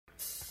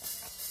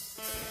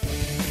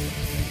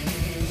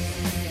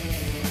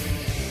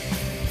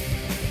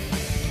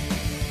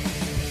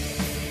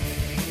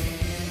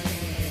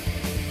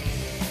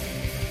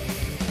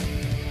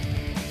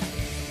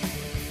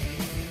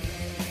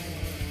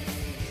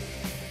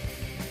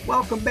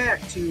Welcome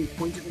back to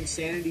Point of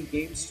Insanity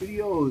Game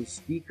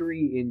Studios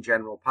Geekery in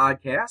General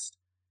podcast.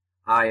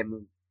 I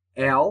am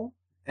Al,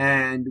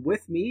 and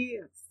with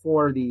me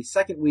for the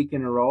second week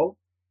in a row,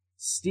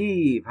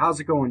 Steve. How's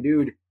it going,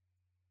 dude?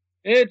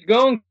 It's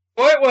going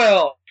quite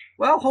well.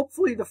 Well,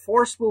 hopefully the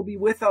Force will be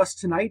with us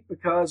tonight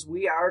because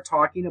we are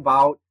talking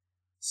about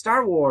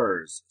Star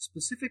Wars.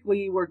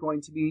 Specifically, we're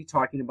going to be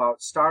talking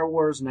about Star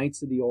Wars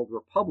Knights of the Old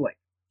Republic.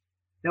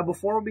 Now,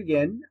 before we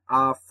begin,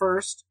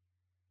 first,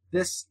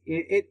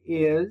 it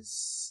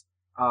is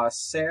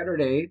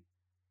Saturday,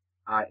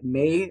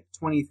 May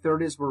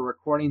 23rd as we're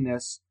recording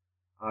this,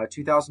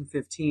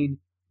 2015.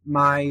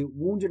 My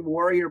Wounded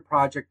Warrior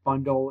Project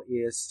bundle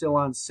is still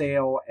on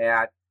sale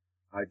at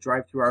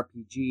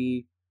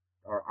DriveThruRPG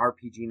or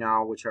RPG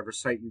Now, whichever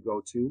site you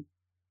go to.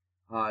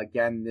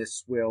 Again,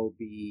 this will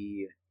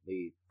be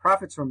the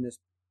profits from this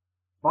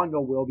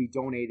bundle will be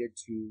donated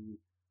to,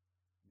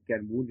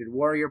 again, Wounded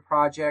Warrior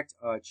Project,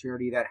 a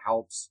charity that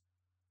helps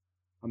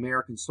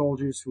American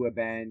soldiers who have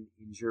been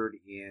injured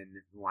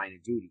in the line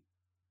of duty.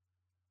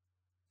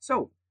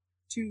 So,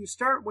 to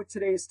start with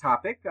today's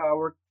topic,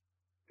 we're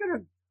going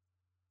to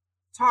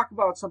talk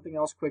about something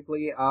else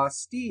quickly.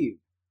 Steve,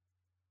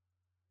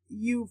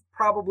 you've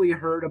probably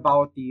heard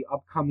about the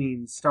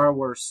upcoming Star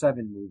Wars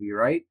 7 movie,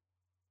 right?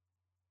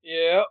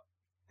 Yeah.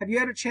 Have you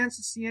had a chance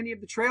to see any of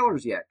the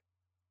trailers yet?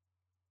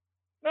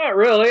 Not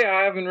really.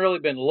 I haven't really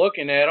been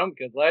looking at them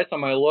because last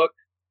time I looked,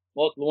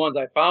 most of the ones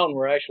I found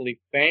were actually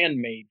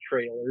fan-made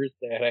trailers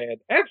that had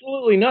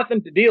absolutely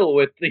nothing to deal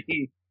with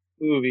the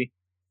movie.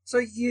 So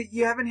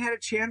you haven't had a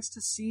chance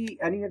to see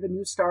any of the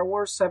new Star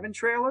Wars 7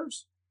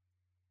 trailers?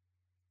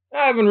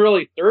 I haven't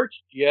really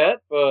searched yet,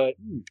 but...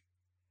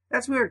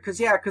 That's weird,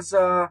 because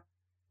I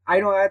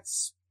know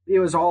it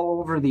was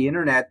all over the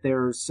internet.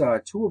 There's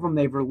 2 of them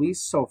they've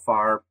released so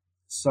far,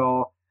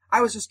 so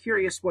I was just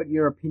curious what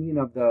your opinion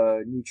of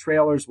the new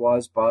trailers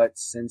was, but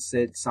since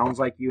it sounds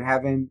like you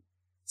haven't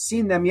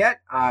seen them yet,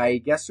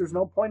 I guess there's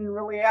no point in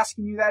really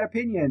asking you that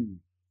opinion.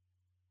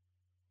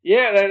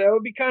 Yeah, that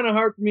would be kind of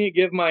hard for me to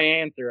give my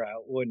answer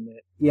out, wouldn't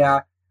it?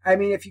 Yeah, I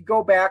mean, if you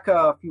go back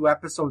a few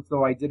episodes,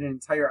 though, I did an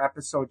entire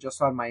episode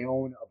just on my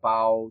own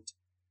about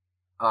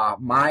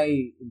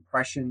my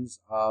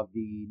impressions of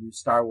the new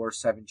Star Wars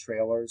 7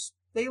 trailers.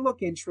 They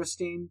look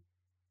interesting.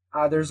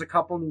 There's a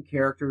couple new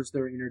characters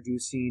they're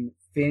introducing,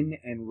 Finn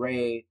and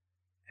Rey,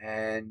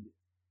 and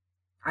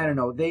I don't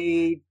know,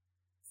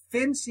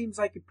 Finn seems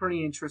like a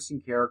pretty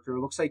interesting character. It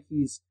looks like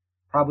he's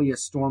probably a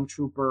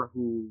stormtrooper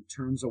who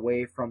turns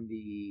away from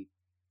the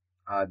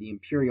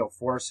Imperial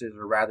forces,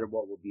 or rather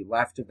what will be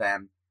left of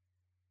them.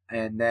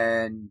 And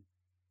then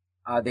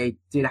they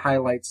did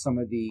highlight some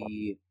of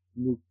the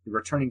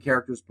returning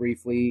characters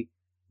briefly.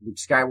 Luke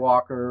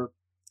Skywalker.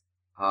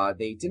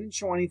 They didn't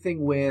show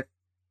anything with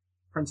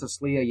Princess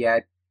Leia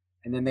yet.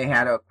 And then they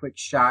had a quick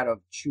shot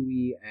of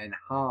Chewie and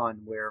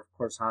Han, where, of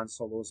course, Han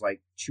Solo's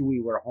like,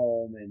 Chewie, we're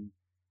home, and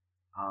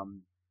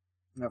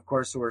of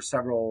course, there were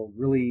several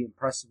really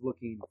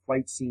impressive-looking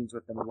flight scenes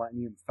with the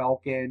Millennium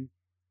Falcon.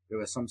 There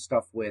was some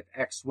stuff with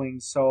X-Wing.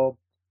 So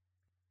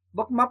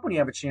look them up when you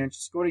have a chance.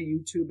 Just go to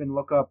YouTube and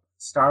look up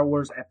Star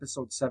Wars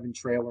Episode 7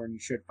 trailer, and you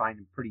should find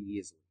them pretty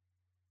easily.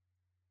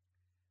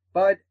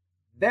 But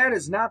that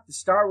is not the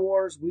Star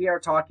Wars we are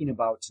talking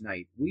about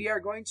tonight. We are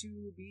going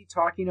to be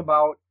talking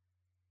about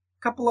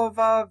a couple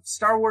of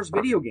Star Wars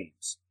video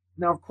games.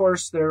 Now, of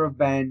course, there have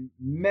been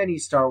many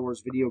Star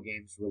Wars video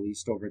games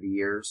released over the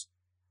years.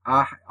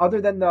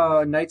 Other than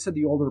the Knights of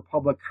the Old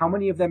Republic, how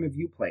many of them have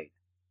you played?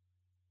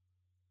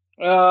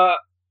 I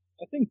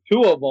think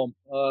 2 of them.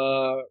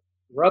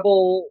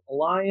 Rebel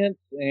Alliance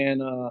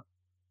and,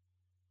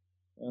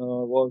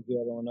 what was the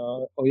other one?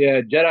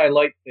 Jedi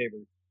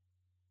Lightsabers.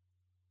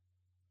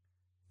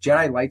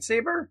 Jedi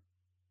Lightsaber?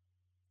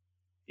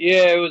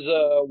 Yeah, it was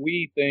a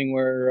Wii thing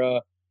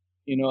where,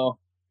 you're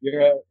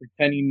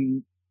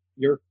pretending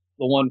you're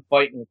the one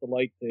fighting with the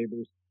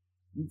lightsabers.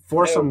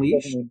 Force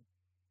Unleashed?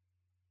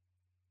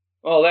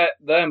 Oh,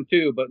 them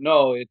too, but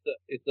no,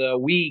 it's a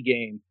Wii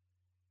game.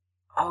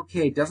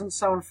 Okay, doesn't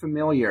sound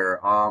familiar.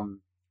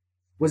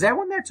 Was that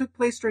one that took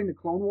place during the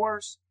Clone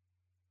Wars?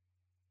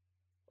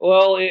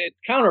 Well, it's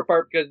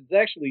counterpart because it's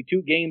actually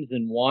 2 games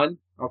in one.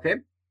 Okay.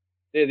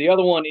 The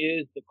other one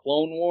is the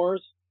Clone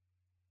Wars.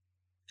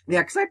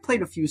 Yeah, because I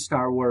played a few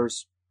Star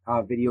Wars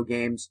video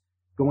games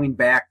going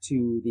back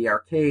to the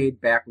arcade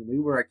back when we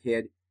were a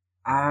kid.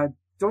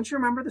 Don't you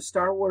remember the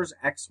Star Wars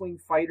X-Wing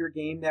fighter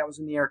game that was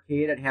in the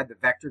arcade? It had the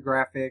vector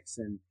graphics,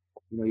 and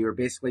you were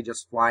basically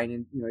just flying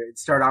in. It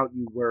started out,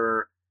 you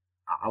were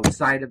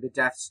outside of the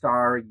Death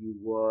Star. You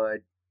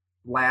would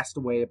blast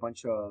away a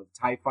bunch of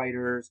TIE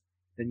fighters.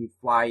 Then you'd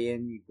fly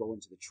in, you'd go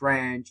into the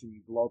trench, and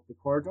you'd blow up the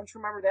core. Don't you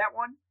remember that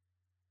one?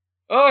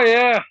 Oh,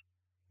 yeah.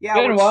 Yeah,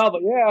 it's been a while,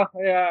 but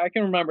yeah, I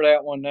can remember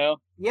that one now.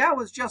 Yeah, it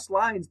was just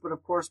lines, but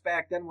of course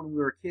back then when we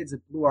were kids,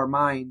 it blew our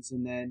minds.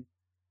 And then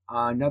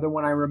another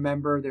one I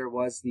remember, there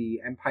was the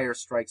Empire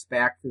Strikes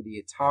Back for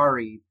the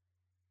Atari.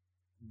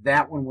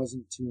 That one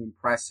wasn't too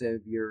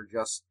impressive. You're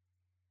just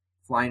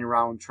flying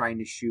around trying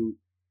to shoot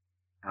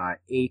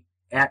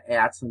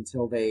AT-ATs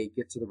until they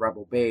get to the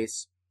Rebel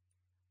base.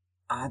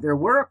 There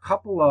were a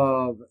couple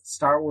of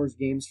Star Wars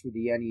games for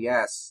the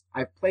NES.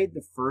 I've played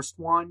the first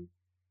one.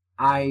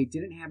 I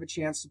didn't have a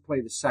chance to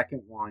play the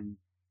second one.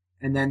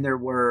 And then there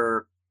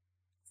were,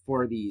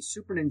 for the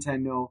Super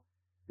Nintendo,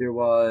 there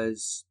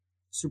was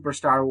Super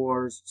Star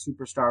Wars,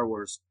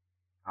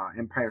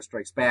 Empire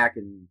Strikes Back,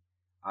 and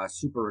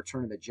Super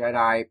Return of the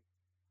Jedi.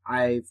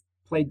 I've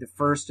played the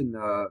first and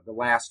the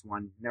last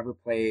one. Never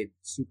played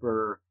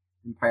Super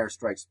Empire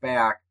Strikes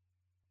Back.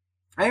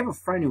 I have a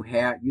friend who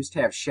used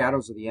to have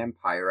Shadows of the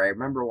Empire. I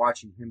remember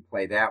watching him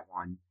play that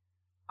one.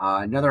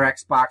 Another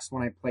Xbox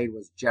one I played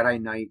was Jedi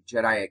Knight,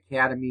 Jedi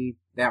Academy.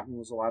 That one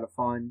was a lot of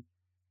fun.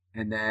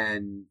 And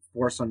then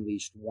Force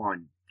Unleashed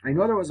 1. I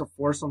know there was a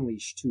Force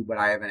Unleashed 2, but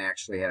I haven't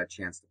actually had a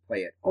chance to play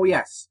it. Oh,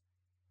 yes.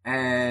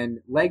 And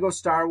Lego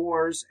Star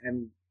Wars,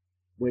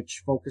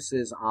 which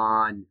focuses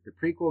on the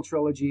prequel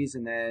trilogies,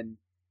 and then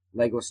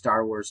Lego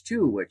Star Wars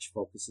 2, which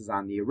focuses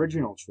on the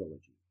original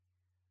trilogy.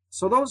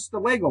 So the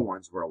Lego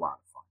ones were a lot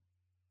of fun.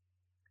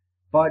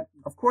 But,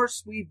 of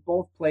course, we've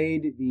both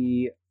played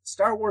the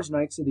Star Wars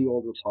Knights of the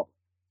Old Republic.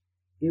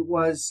 It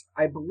was,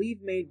 I believe,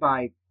 made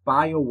by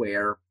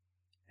BioWare.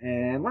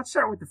 And let's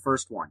start with the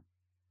first one.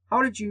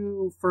 How did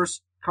you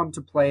first come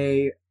to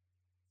play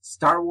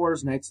Star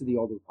Wars Knights of the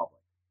Old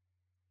Republic?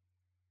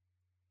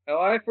 How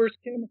I first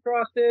came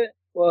across it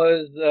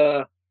was,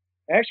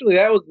 actually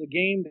that was the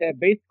game that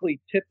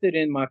basically tipped it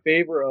in my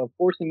favor of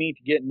forcing me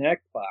to get an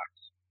Xbox.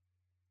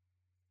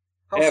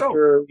 How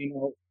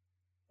so?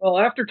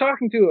 After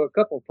talking to a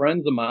couple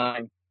friends of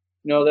mine,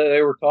 that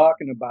they were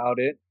talking about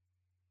it,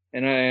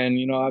 and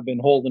I've been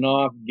holding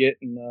off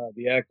getting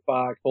the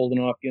Xbox,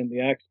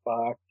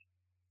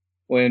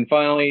 when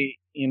finally,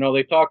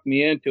 they talked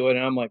me into it,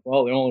 and I'm like,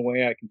 well, the only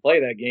way I can play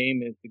that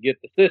game is to get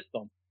the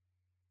system.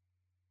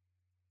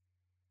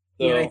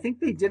 So, yeah, I think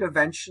they did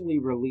eventually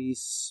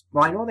release,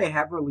 well, I know they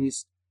have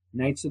released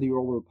Knights of the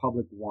Old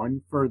Republic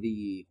 1 for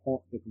the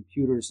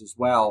computers as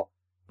well,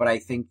 but I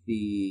think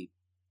the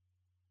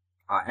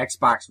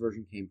Xbox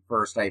version came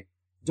first. I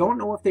don't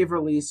know if they've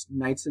released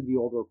Knights of the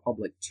Old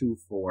Republic 2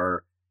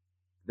 for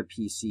the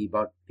PC,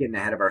 but getting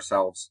ahead of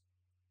ourselves.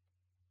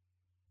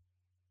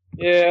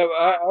 Yeah,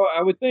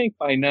 I would think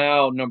by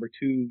now number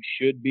 2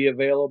 should be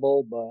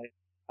available, but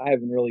I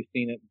haven't really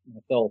seen it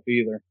myself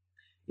either.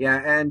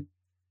 Yeah, and,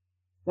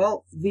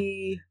 well,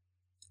 the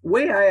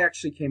way I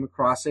actually came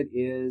across it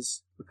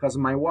is because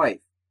of my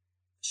wife.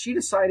 She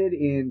decided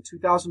in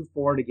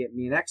 2004 to get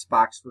me an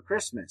Xbox for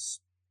Christmas,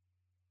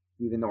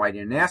 even though I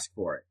didn't ask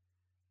for it.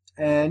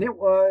 And it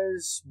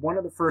was one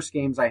of the first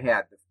games I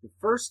had. The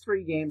first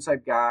 3 games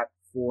I've got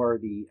for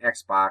the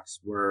Xbox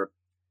were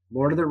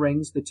Lord of the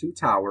Rings, The Two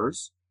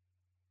Towers,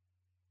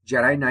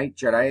 Jedi Knight,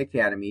 Jedi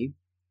Academy,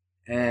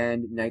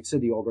 and Knights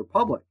of the Old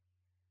Republic.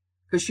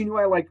 Because she knew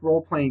I liked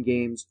role-playing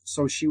games,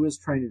 so she was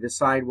trying to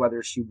decide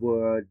whether she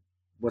was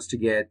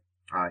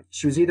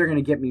either going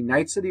to get me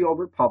Knights of the Old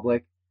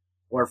Republic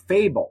or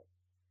Fable.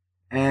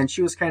 And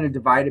she was kind of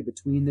divided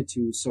between the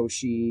two, so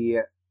she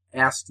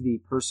asked the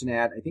person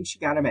I think she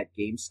got them at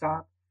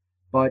GameStop,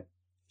 but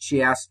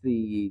she asked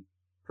the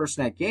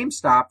person at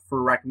GameStop for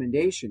a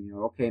recommendation.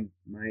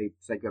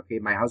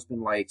 My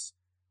husband likes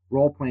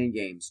role-playing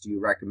games. Do you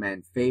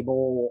recommend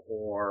Fable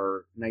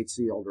or Knights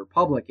of the Old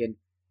Republic? And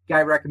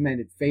guy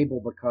recommended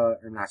Fable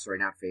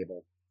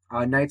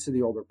Knights of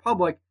the Old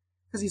Republic,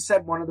 because he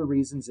said one of the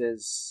reasons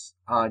is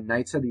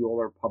Knights of the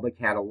Old Republic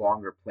had a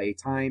longer play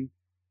time,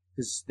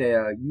 because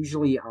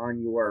usually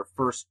on your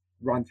first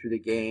run through the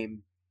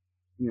game,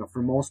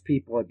 for most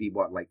people it'd be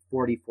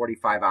 40,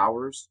 45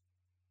 hours.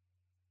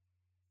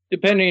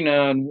 Depending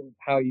on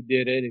how you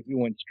did it, if you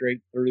went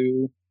straight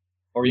through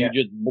or you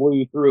just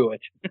blew through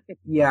it.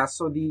 Yeah,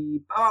 so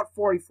about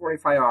 40,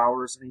 45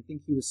 hours, and I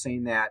think he was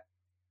saying that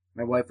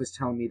my wife was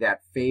telling me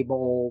that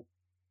Fable,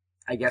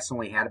 I guess,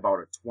 only had about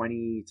a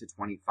 20 to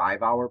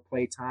 25 hour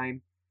play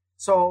time.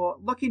 So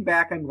looking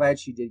back, I'm glad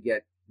she did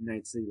get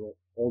Knights of the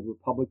Old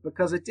Republic,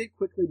 because it did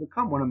quickly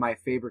become one of my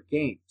favorite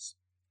games.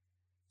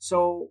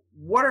 So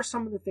what are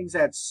some of the things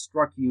that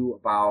struck you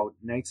about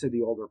Knights of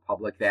the Old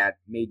Republic that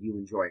made you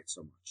enjoy it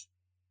so much?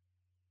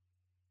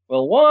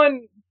 Well,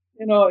 one,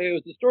 it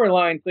was the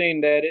storyline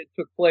saying that it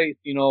took place,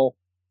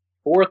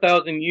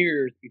 4,000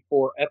 years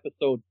before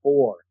Episode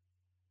 4.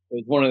 It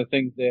was one of the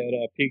things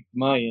that piqued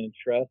my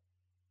interest.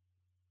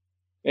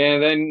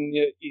 And then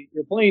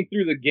you're playing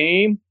through the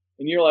game,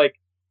 and you're like,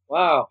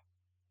 wow,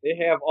 they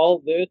have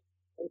all this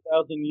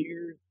 4,000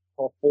 years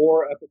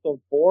before Episode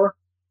 4?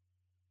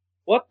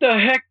 What the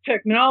heck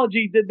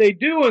technology did they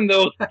do in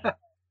those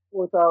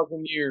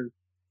 4,000 years?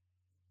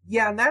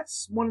 Yeah, and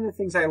that's one of the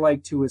things I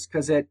like, too, is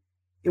because it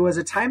was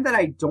a time that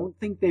I don't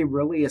think they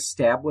really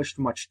established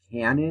much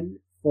canon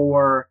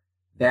for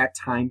that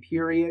time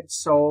period.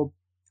 So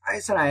I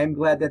said I am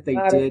glad that they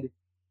did.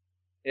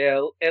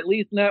 Yeah, at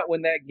least not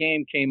when that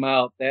game came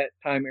out. That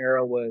time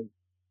era was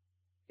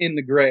in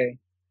the gray.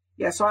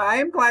 Yeah, so I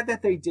am glad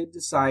that they did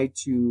decide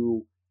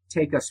to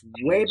take us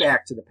way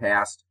back to the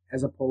past,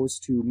 as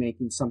opposed to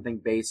making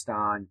something based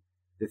on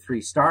the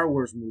 3 Star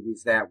Wars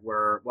movies that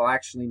were, well,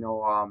 actually,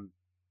 no,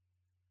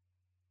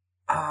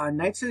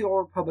 Knights of the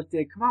Old Republic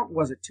did come out,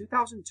 was it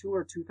 2002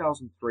 or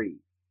 2003?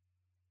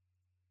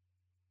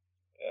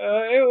 It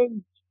was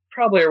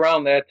probably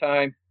around that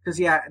time. Because,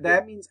 yeah,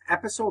 that means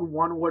Episode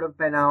 1 would have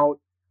been out.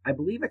 I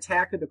believe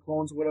Attack of the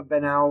Clones would have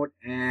been out,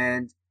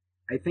 and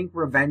I think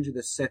Revenge of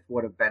the Sith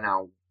would have been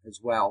out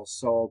as well.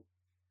 So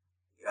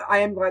I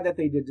am glad that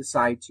they did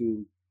decide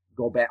to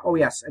go back. Oh,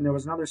 yes, and there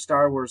was another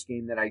Star Wars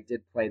game that I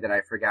did play that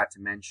I forgot to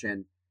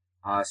mention.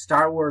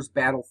 Star Wars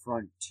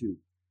Battlefront 2.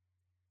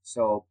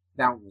 So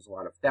that one was a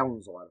lot of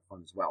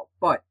fun as well.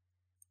 But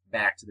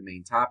back to the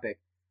main topic.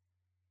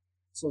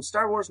 So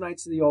Star Wars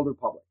Knights of the Old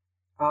Republic.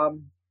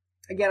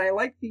 Again, I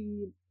like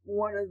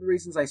one of the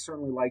reasons I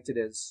certainly liked it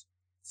is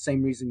the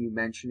same reason you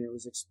mentioned. It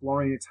was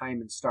exploring a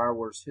time in Star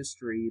Wars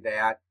history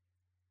that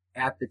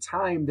at the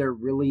time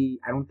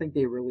I don't think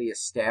they really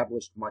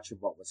established much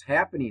of what was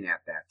happening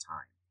at that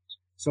time.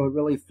 So it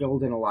really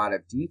filled in a lot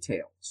of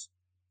details.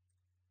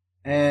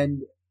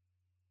 And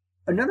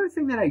another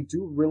thing that I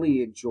do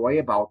really enjoy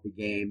about the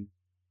game,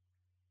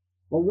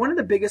 well, one of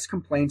the biggest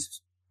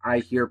complaints I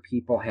hear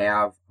people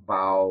have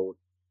about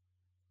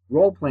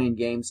role-playing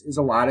games is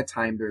a lot of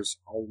time there's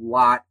a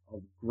lot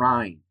of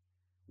grind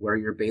where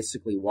you're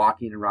basically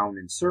walking around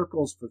in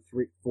circles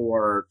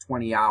for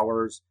 20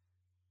 hours,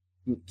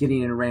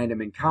 getting in random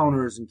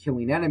encounters and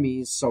killing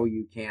enemies so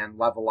you can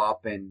level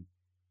up and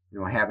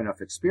have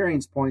enough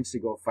experience points to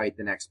go fight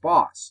the next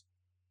boss.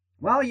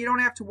 Well, you don't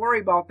have to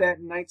worry about that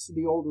in Knights of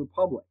the Old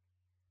Republic.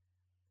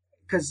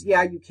 Because,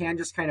 yeah, you can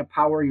just kind of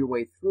power your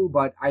way through,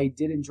 but I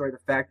did enjoy the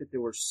fact that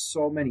there were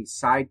so many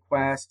side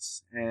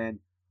quests and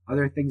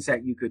other things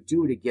that you could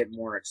do to get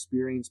more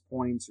experience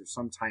points or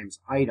sometimes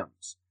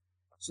items.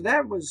 So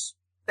that was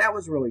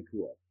really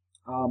cool.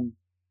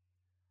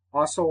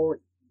 Also,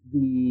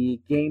 the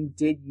game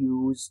did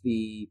use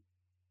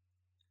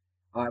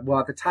at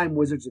the time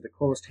Wizards of the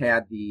Coast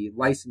had the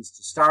license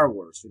to Star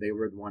Wars, so they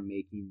were the one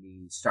making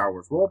the Star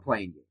Wars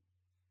role-playing game.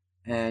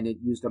 And it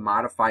used a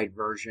modified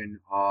version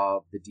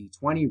of the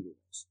D20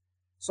 rules.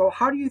 So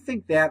how do you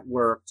think that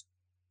worked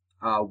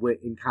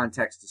in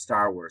context to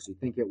Star Wars? Do you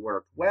think it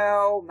worked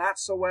well, not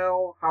so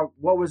well?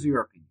 What was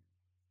your opinion?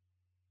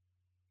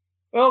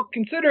 Well,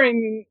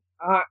 considering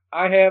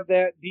I have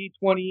that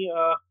D20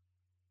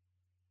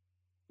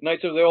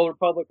 Knights of the Old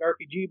Republic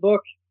RPG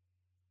book,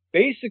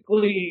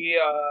 basically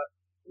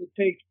it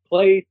takes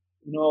place,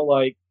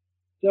 like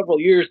several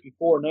years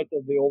before Knights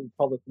of the Old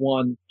Republic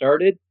 1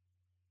 started,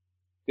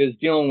 because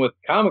dealing with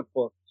comic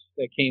books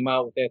that came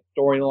out with that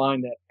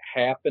storyline that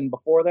happened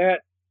before that,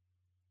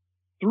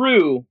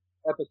 through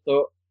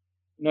episode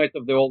Knights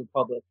of the Old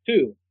Republic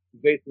 2,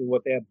 is basically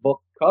what that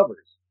book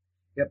covers.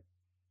 Yep.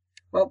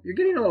 Well, you're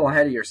getting a little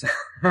ahead of yourself.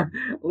 A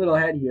little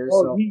ahead here.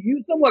 Well, so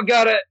you somewhat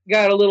got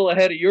a little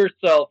ahead of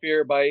yourself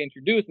here by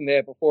introducing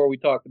that before we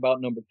talked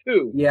about number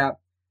 2. Yeah,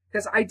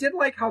 because I did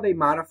like how they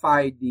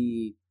modified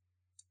the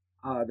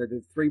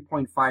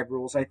 3.5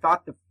 rules. I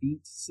thought the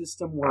feat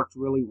system worked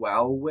really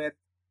well with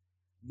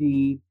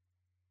the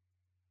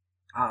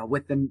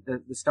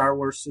Star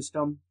Wars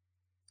system.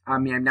 I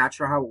mean, I'm not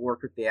sure how it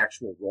worked with the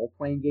actual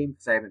role-playing game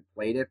because I haven't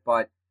played it,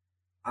 but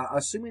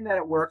assuming that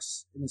it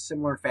works in a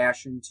similar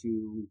fashion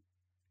to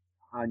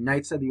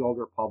Knights of the Old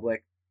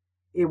Republic,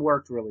 it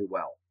worked really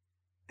well.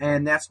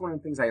 And that's one of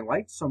the things I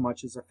liked so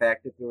much is the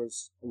fact that there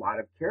was a lot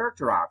of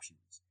character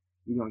options.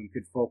 You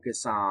could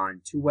focus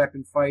on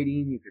 2-weapon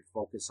fighting, you could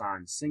focus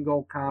on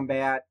single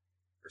combat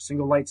or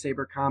single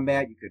lightsaber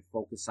combat, you could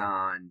focus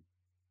on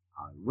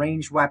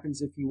ranged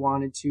weapons if you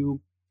wanted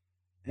to.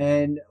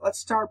 And let's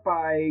start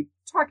by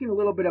talking a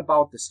little bit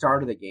about the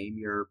start of the game.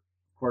 You're,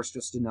 of course,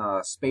 just in a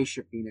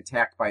spaceship being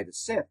attacked by the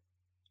Sith.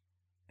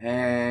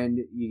 And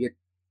you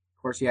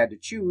had to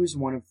choose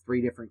one of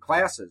 3 different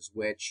classes,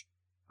 which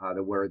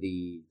there were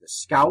the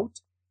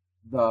Scout,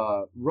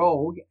 the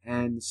Rogue,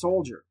 and the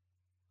Soldier.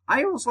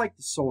 I always liked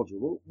the Soldier.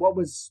 What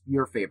was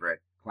your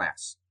favorite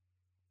class?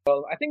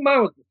 Well, I think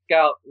mine was the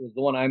Scout, was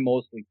the one I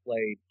mostly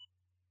played.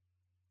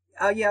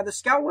 Yeah, the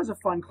Scout was a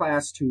fun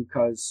class too,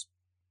 because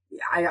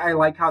I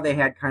like how they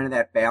had kind of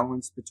that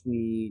balance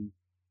between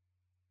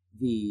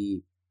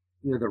the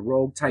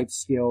rogue type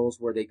skills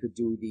where they could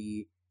do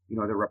the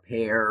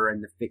repair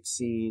and the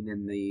fixing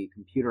and the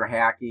computer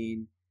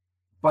hacking,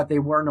 but they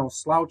were no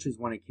slouches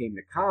when it came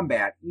to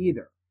combat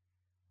either.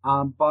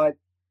 But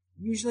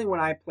usually when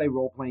I play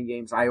role-playing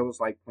games, I always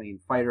like playing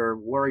fighter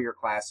warrior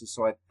classes,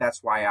 so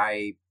that's why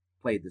I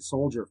played the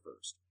Soldier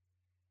first.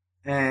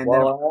 And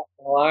well,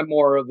 I'm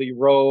more of the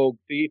rogue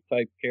thief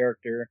type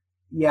character.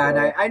 Yeah, so.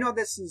 And I know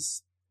this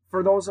is,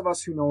 for those of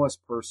us who know us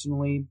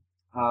personally,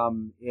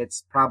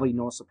 it's probably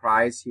no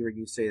surprise hearing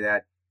you say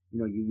that,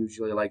 you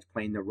usually liked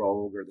playing the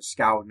Rogue or the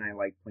Scout, and I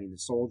like playing the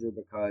Soldier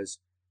because,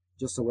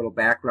 just a little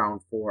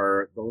background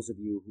for those of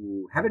you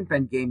who haven't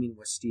been gaming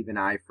with Steve and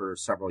I for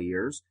several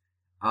years,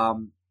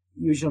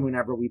 usually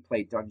whenever we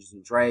played Dungeons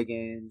and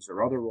Dragons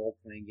or other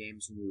role-playing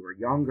games when we were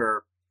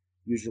younger,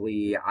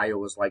 usually I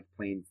always liked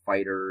playing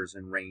fighters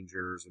and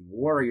rangers and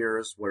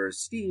warriors, whereas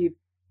Steve,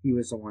 he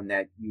was the one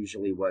that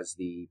usually was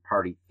the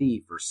party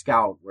thief or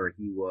scout, where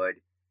he would,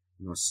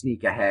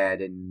 sneak ahead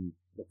and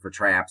look for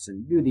traps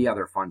and do the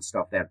other fun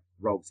stuff that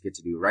rogues get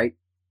to do, right?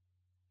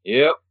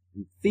 Yep.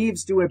 And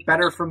thieves do it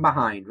better from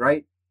behind,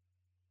 right?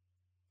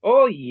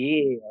 Oh,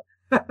 yeah.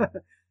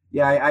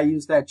 Yeah, I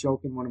used that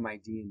joke in one of my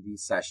D&D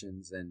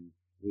sessions, and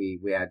we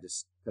had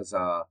this, because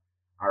our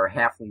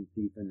halfling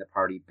thief in the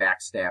party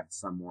backstabbed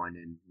someone,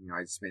 and,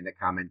 I just made the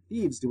comment,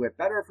 thieves do it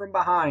better from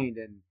behind,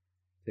 and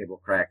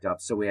table cracked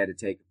up, so we had to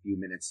take a few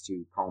minutes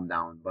to calm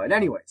down. But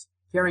anyways,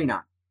 carrying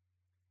on.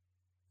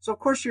 So, of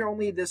course, you're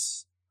only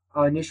this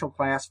initial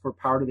class for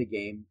part of the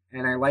game,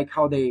 and I like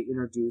how they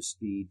introduced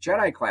the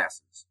Jedi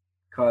classes,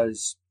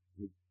 because,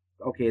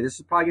 okay, this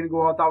is probably going to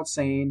go without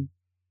saying,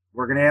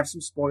 we're going to have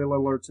some spoiler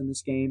alerts in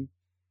this game,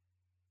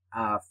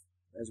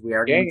 as we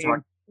are going to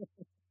talk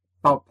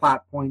about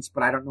plot points,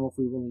 but I don't know if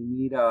we really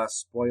need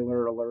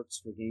spoiler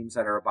alerts for games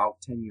that are about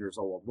 10 years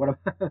old.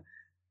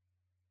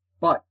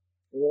 But,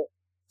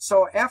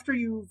 so after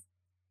you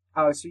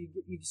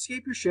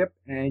escape your ship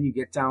and you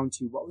get down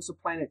to, what was the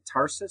planet,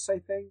 Tarsus, I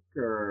think,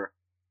 or?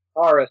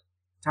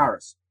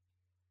 Taurus.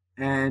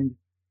 And,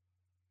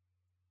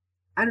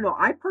 I don't know,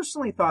 I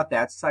personally thought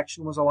that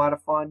section was a lot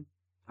of fun.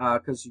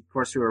 Because, of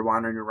course, you were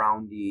wandering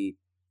around the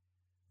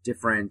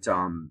different,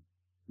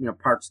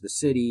 parts of the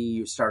city.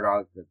 You started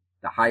out at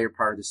the higher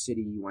part of the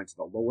city. You went to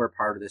the lower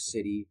part of the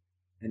city.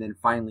 And then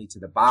finally to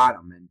the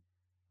bottom.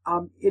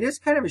 And it is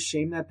kind of a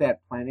shame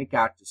that planet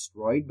got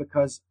destroyed.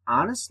 Because,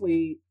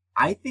 honestly,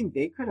 I think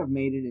they could have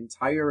made an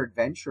entire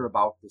adventure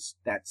about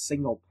that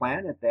single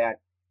planet that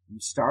you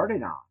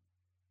started on.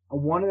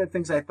 One of the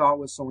things I thought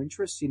was so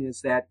interesting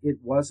is that it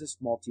was this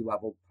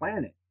multi-level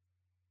planet.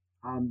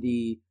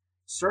 The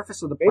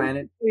surface of the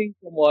planet. From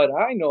what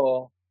I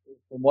know,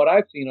 from what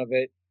I've seen of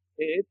it,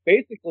 it's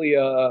basically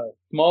a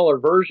smaller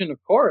version of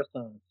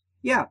Coruscant.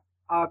 Yeah,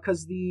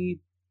 because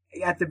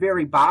at the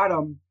very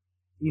bottom,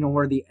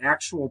 where the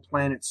actual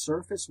planet's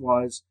surface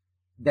was,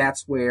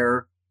 that's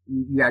where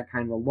you had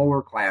kind of the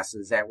lower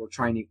classes that were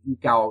trying to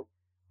eke out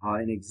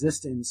an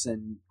existence,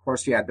 and of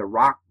course you had the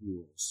rock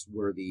ghouls,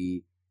 where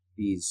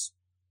these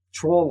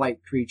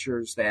troll-like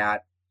creatures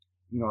that,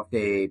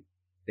 if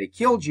they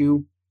killed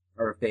you,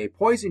 or if they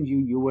poisoned you,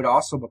 you would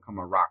also become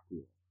a rock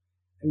ghoul.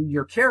 And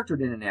your character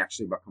didn't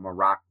actually become a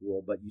rock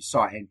ghoul, but you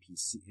saw it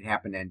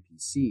happen to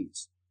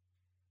NPCs.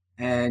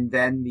 And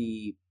then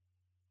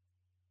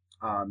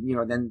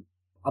then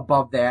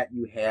above that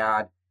you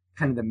had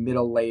kind of the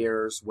middle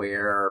layers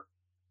where,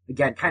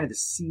 again, kind of the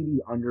seedy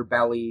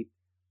underbelly,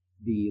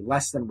 the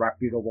less than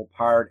reputable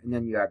part, and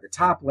then you had the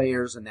top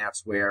layers, and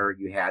that's where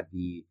you had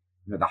the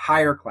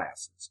higher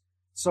classes.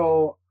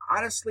 So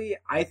honestly,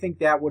 I think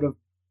that would have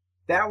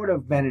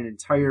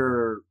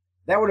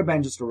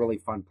been just a really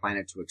fun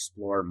planet to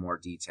explore in more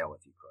detail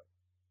if you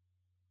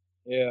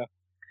could. Yeah.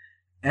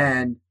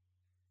 And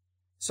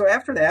so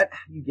after that,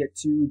 you get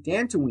to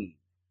Dantooine.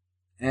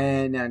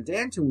 And on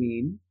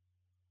Dantooine,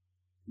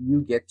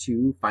 you get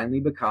to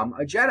finally become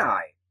a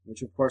Jedi,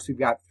 which of course we've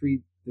got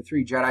the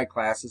three Jedi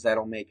classes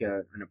that'll make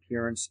an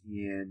appearance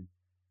in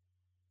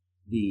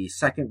the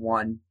second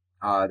one,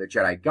 the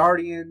Jedi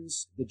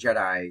Guardians, the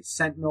Jedi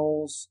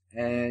Sentinels,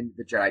 and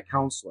the Jedi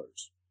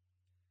Counselors.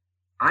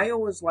 I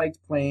always liked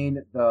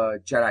playing the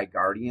Jedi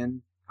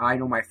Guardian. I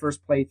know my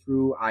first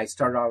playthrough, I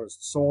started out as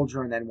a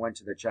soldier and then went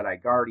to the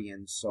Jedi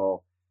Guardian,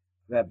 so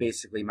that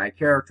basically my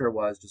character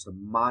was just a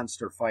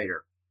monster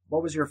fighter.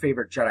 What was your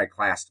favorite Jedi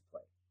class to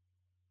play?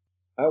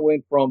 I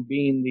went from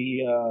being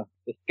the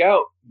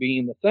scout,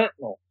 being the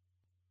sentinel.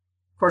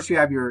 Of course, you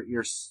have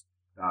your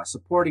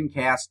supporting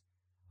cast.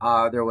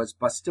 There was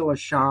Bastila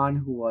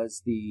Shan, who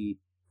was the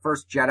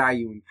first Jedi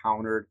you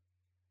encountered.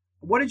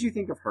 What did you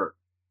think of her?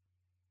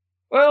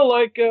 Well,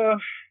 I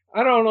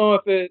don't know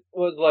if it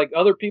was like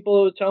other people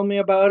who would tell me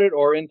about it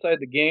or inside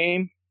the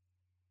game.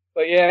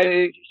 But yeah,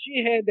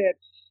 she had that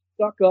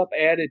stuck-up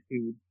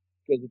attitude.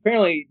 Because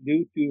apparently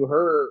due to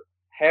her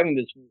having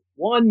this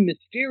one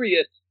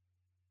mysterious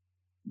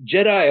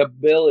Jedi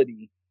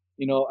ability,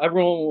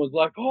 everyone was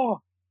like, oh,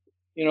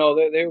 they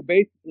were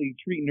basically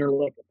treating her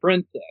like a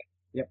princess.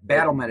 Yep,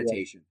 battle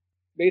meditation.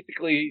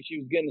 Basically, she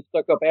was getting a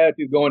stuck-up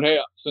attitude going, hey,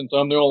 since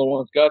I'm the only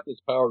one that's got this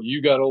power,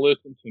 you gotta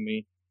listen to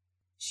me.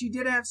 She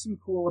did have some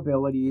cool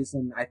abilities,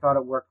 and I thought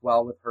it worked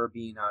well with her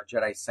being a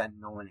Jedi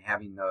Sentinel and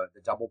having the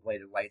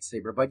double-bladed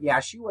lightsaber. But yeah,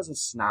 she was a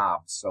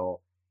snob,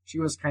 so she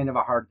was kind of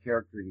a hard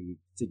character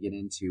to get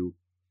into.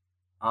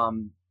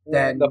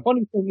 Then the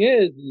funny thing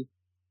is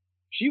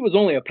she was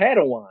only a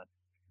Padawan.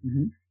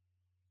 Mm-hmm.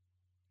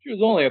 She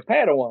was only a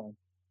Padawan.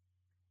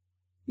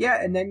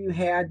 Yeah, and then you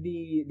had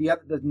the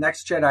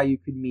next Jedi you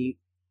could meet,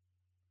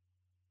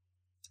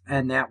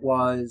 and that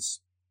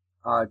was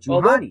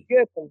Juhani.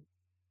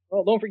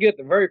 Don't forget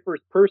the very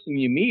first person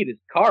you meet is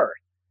Karth.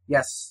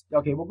 Yes.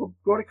 Okay, we'll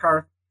go to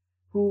Karth,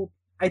 who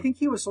I think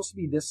he was supposed to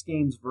be this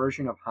game's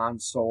version of Han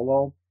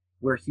Solo,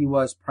 where he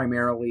was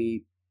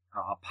primarily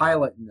a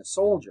pilot and a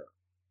soldier.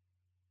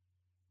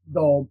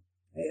 Though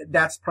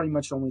that's pretty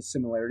much the only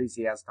similarities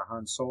he has to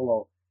Han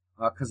Solo,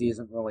 because he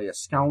isn't really a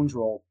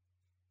scoundrel.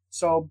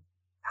 So,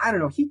 I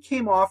don't know, he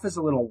came off as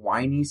a little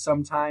whiny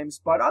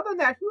sometimes, but other than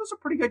that, he was a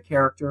pretty good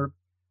character.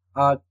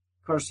 Of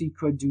course, he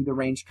could do the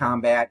ranged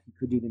combat, he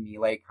could do the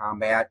melee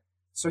combat,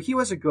 so he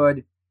was a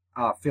good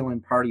fill-in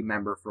party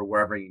member for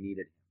wherever you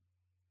needed him.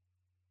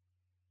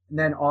 And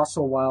then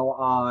also while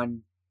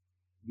on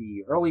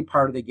the early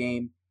part of the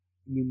game,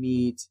 you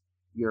meet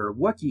your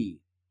Wookiee,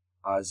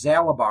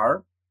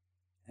 Zalabar,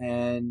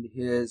 and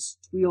his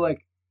Twi'lek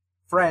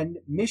friend,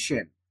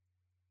 Mission.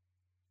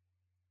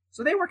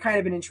 So they were kind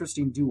of an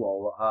interesting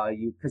duo,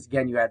 because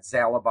again, you had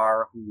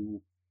Zalabar,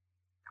 who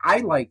I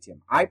liked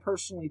him. I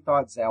personally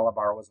thought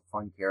Zalabar was a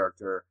fun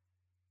character.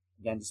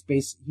 Again,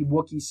 he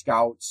Wookiee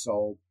scout,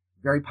 so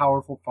very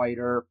powerful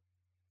fighter.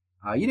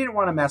 You didn't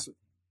want to mess with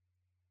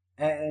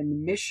him.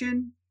 And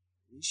Mission,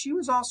 she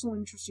was also an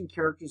interesting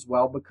character as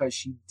well because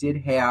she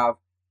did have,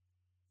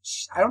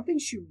 I don't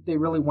think they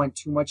really went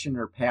too much in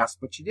her past,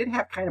 but she did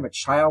have kind of a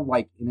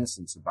childlike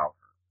innocence about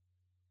her.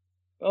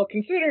 Well,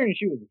 considering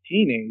she was a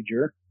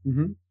teenager.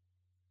 Mm-hmm.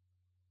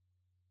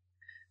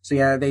 So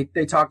yeah, they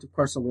talked, of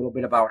course, a little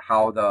bit about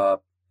how the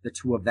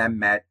two of them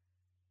met.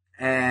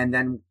 And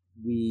then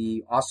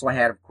we also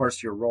had, of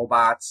course, your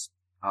robots,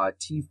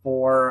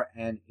 T4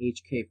 and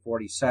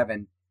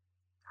HK-47.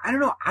 I don't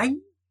know,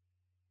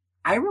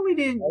 I really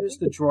didn't use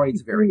the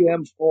droids very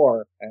much.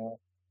 T3M4, Al.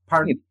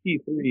 Pardon?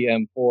 It's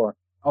T3M4.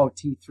 Oh,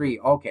 T3,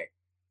 okay.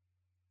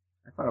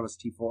 I thought it was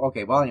T4.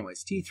 Okay, well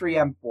anyways,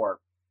 T3M4.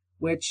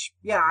 Which,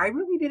 yeah, I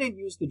really didn't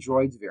use the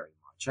droids very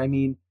much. I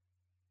mean,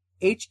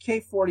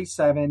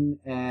 HK-47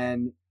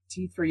 and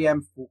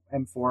T3M4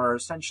 are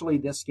essentially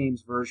this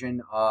game's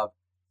version of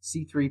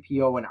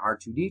C-3PO and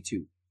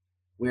R2-D2,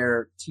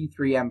 where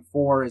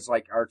T3M4 is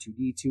like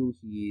R2-D2.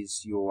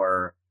 He's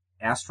your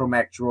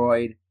astromech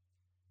droid.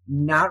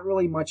 Not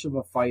really much of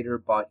a fighter,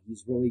 but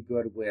he's really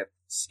good with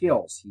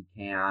skills. He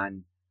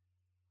can,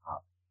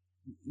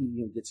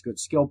 gets good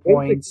skill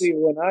points. Basically,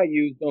 when I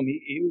used him,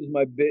 he was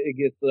my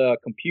biggest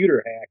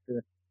computer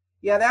hacker.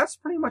 Yeah, that's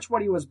pretty much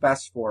what he was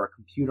best for,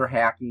 computer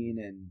hacking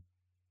and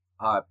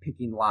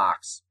picking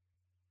locks.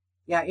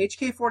 Yeah,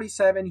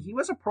 HK-47, he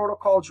was a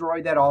protocol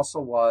droid that also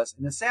was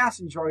an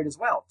assassin droid as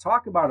well.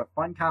 Talk about a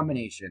fun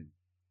combination.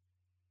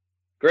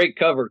 Great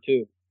cover,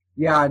 too.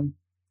 Yeah, and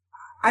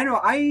I know,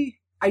 I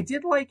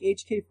did like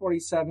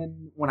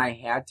HK-47 when I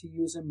had to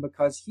use him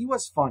because he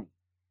was funny.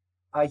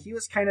 He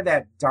was kind of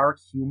that dark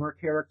humor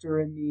character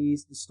in the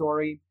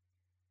story.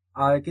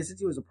 Because since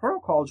he was a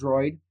protocol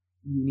droid,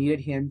 you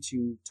needed him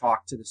to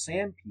talk to the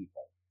Sand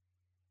People.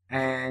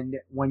 And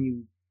when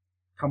you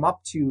come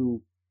up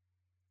to,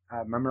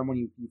 remember when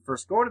you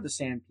first go to the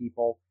Sand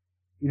People,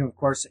 of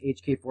course,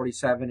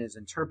 HK-47 is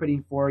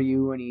interpreting for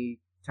you, and he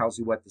tells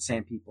you what the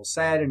Sand People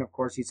said, and of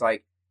course he's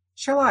like,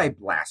 "Shall I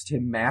blast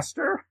him,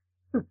 master?"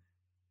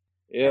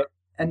 Yeah.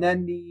 And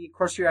then of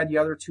course you had the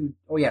other two,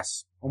 oh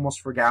yes, almost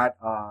forgot,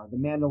 the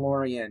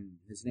Mandalorian,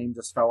 his name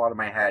just fell out of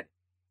my head.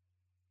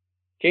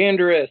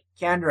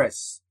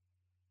 Canderous.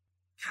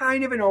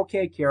 Kind of an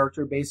okay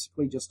character,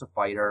 basically just a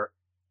fighter.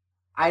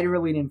 I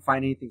really didn't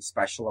find anything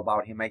special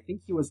about him. I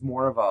think he was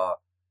more of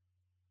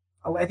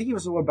I think he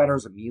was a little better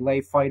as a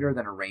melee fighter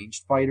than a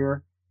ranged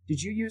fighter.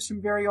 Did you use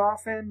him very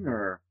often,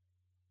 or?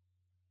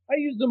 I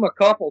used him a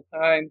couple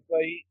times, but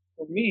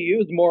for me, he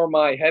was more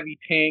my heavy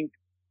tank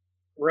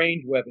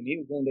range weapon. He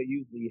was the one that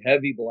used the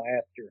heavy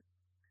blaster.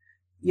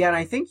 Yeah, and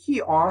I think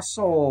he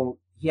also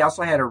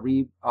had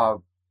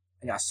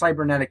a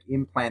cybernetic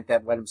implant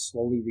that let him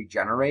slowly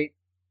regenerate.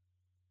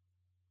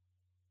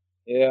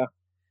 Yeah.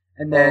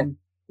 And then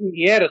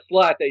he had a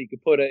slot that you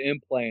could put an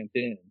implant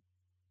in.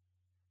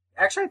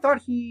 Actually, I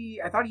thought he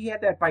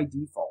had that by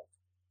default.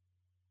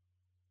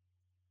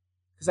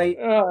 Because I'd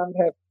have to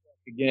check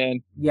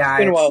again. Yeah, it's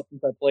been a while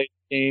since I played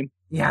the game.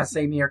 Yeah,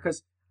 same here.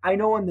 Because I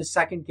know in the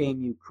second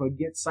game you could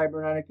get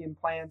cybernetic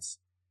implants,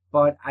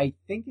 but I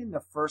think in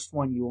the first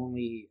one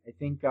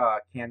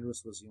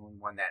Canderous was the only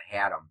one that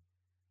had them.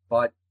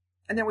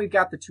 And then we've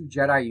got the two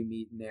Jedi you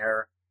meet in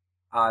there.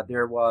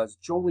 There was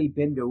Jolee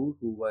Bindo,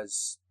 who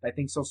was, I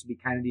think, supposed to be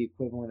kind of the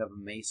equivalent of a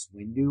Mace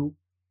Windu.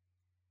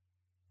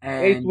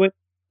 Mace Windu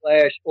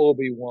 /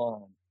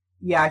 Obi-Wan.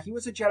 Yeah, he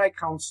was a Jedi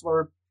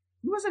counselor.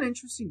 He was an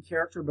interesting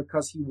character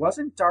because he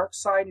wasn't dark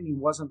side and he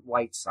wasn't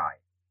light side.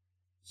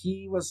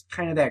 He was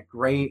kind of that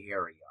gray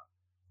area,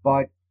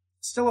 but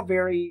still a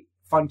very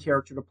fun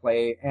character to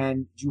play.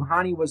 And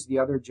Juhani was the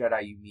other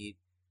Jedi you meet,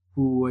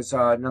 who was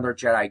another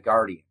Jedi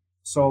Guardian.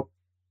 So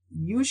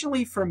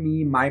usually for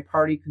me, my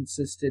party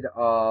consisted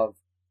of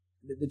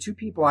the two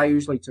people I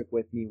usually took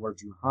with me were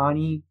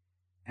Juhani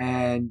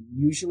and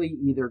usually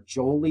either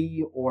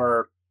Jolee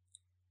or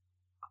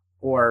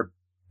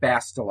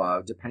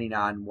Bastila, depending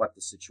on what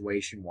the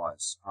situation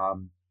was.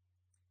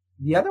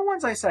 The other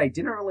ones I said I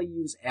didn't really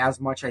use as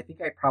much. I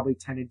think I probably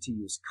tended to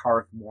use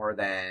Karth more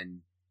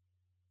than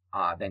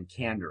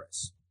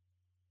Canderous.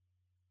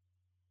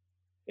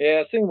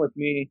 Yeah, same with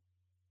me.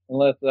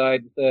 Unless I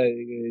decide,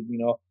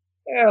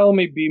 let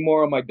me be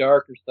more on my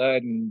darker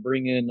side and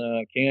bring in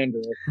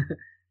Canderous.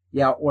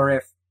 Yeah, or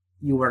if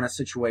you were in a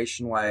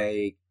situation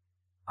like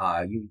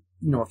you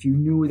if you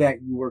knew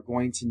that you were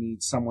going to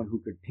need someone who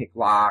could pick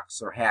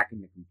locks or hack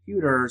into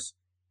computers,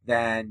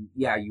 then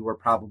yeah, you would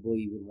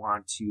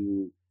want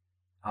to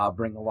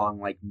bring along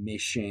like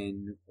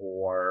Mission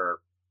or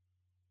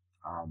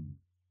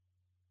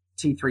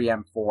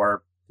T3M4,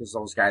 because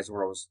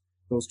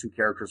those two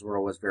characters were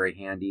always very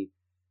handy.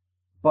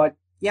 But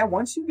yeah,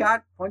 once you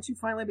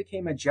finally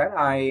became a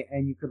Jedi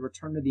and you could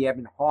return to the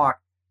Ebon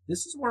Hawk,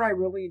 this is where I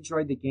really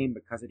enjoyed the game,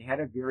 because it had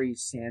a very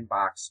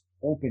sandbox,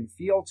 open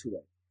feel to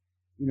it.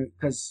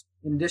 Because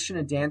in addition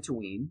to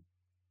Dantooine,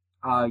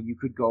 you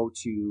could go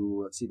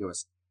to, there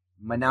was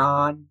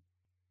Manon,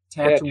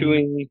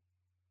 Tatooine.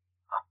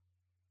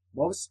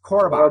 What was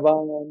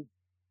Korriban,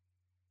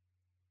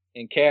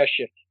 and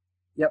Kashyyyk.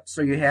 Yep.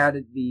 So you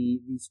had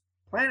these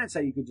planets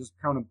that you could just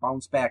kind of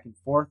bounce back and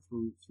forth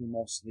through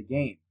most of the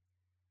game,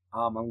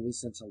 at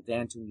least until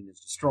Dantooine is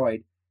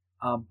destroyed.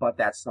 But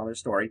that's another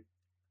story.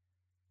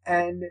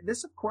 And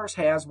this, of course,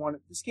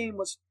 this game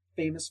was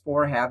famous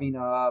for having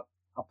a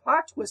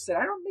plot twist that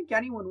I don't think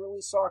anyone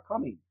really saw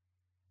coming.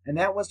 And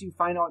that was, you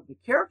find out the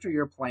character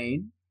you're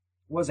playing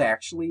was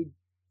actually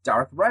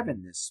Darth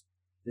Revan, this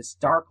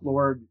Dark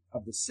Lord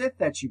of the Sith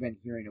that you've been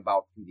hearing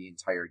about through the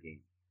entire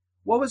game.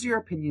 What was your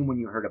opinion when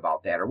you heard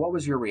about that, or what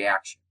was your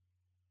reaction?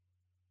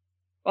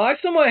 Well, I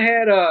somewhat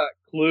had a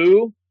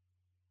clue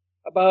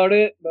about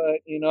it,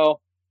 but,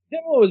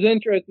 then what was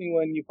interesting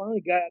when you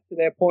finally got to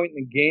that point in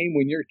the game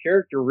when your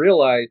character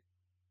realized,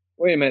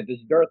 wait a minute,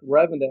 this Darth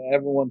Revan that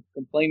everyone's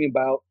complaining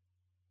about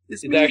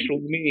is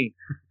actually me.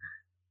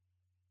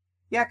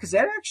 Yeah, because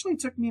that actually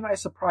took me by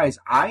surprise.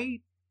 I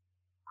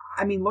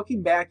mean,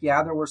 looking back,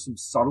 yeah, there were some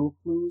subtle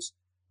clues,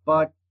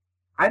 but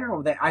I don't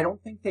know, I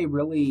don't think they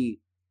gave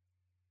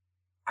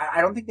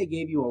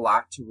you a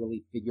lot to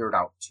really figure it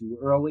out too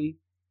early.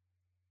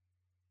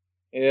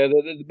 Yeah,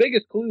 the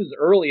biggest clues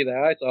early that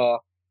I saw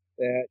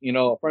that,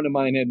 a friend of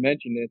mine had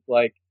mentioned, it's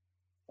like,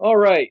 all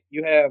right,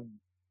 you have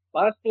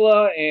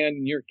Bastila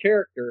and your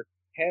character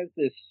has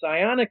this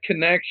psionic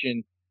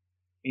connection,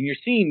 and you're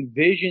seeing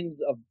visions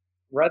of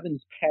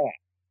Revan's past.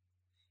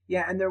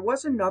 Yeah, and there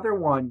was another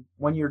one,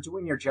 when you're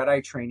doing your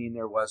Jedi training,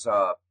 there was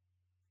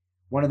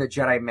one of the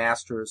Jedi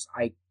Masters.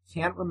 I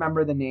can't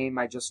remember the name,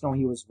 I just know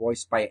he was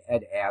voiced by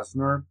Ed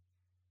Asner.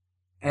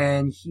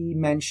 And he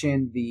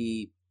mentioned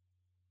that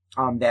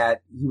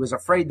he was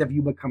afraid of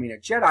you becoming a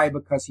Jedi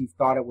because he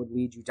thought it would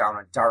lead you down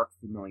a dark,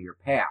 familiar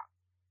path.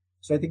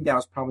 So I think that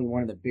was probably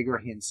one of the bigger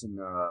hints in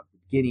the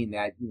beginning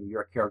that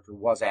your character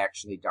was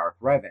actually Darth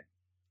Revan.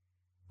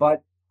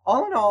 But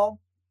all in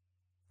all,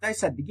 like I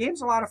said, the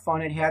game's a lot of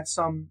fun. It had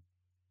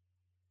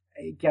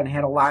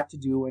had a lot to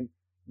do, and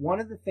one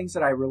of the things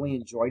that I really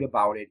enjoyed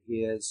about it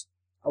is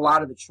a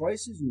lot of the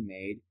choices you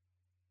made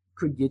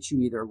could get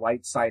you either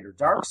light side or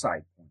dark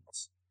side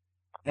points.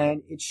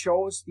 And it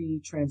shows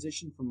the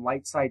transition from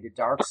light side to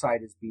dark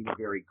side as being a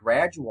very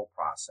gradual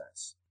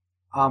process,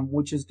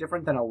 which is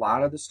different than a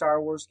lot of the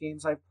Star Wars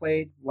games I've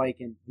played,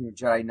 like in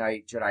Jedi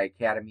Knight, Jedi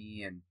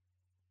Academy, and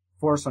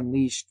Force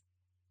Unleashed.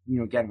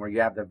 Again, where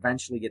you have to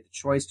eventually get the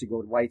choice to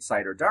go light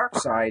side or dark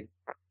side.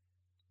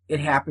 It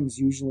happens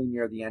usually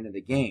near the end of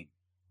the game.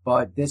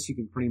 But this, you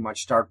can pretty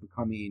much start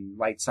becoming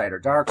light side or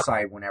dark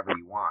side whenever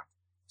you want.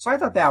 So I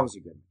thought that was a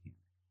good mechanic.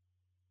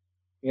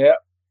 Yeah.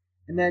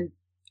 And then,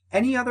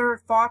 any other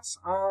thoughts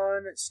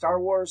on Star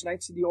Wars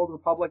Knights of the Old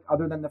Republic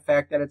other than the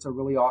fact that it's a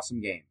really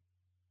awesome game?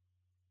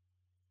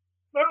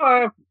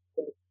 No,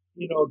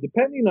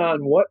 depending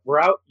on what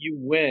route you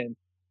went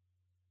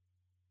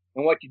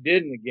and what you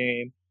did in the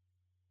game,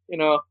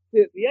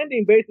 the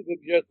ending basically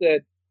just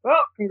said,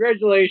 well,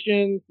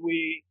 congratulations,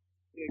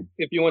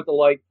 if you went the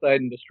light side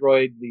and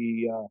destroyed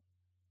the,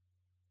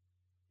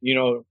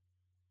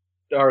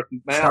 Darth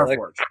Malak.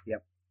 Starforge,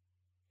 yep.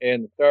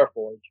 And the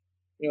Starforge.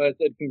 It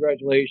said,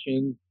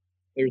 congratulations,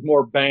 there's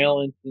more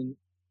balance in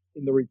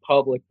the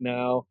Republic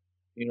now.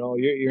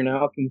 You're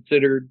now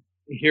considered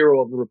a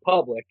hero of the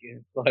Republic.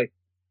 And it's like,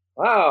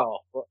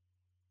 wow.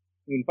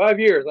 In 5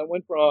 years, I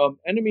went from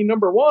enemy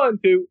number 1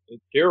 to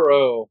its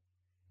hero.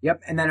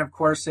 Yep, and then of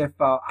course, if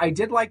I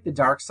did like the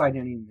dark side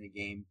ending of the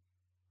game,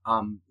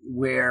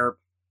 where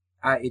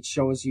it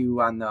shows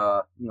you on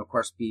the, of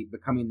course,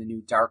 becoming the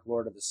new Dark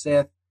Lord of the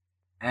Sith,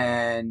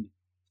 and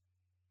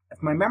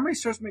if my memory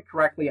serves me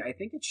correctly, I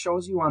think it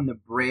shows you on the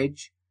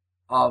bridge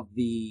of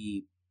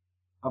the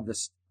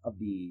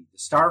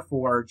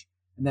Starforge,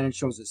 and then it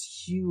shows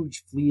this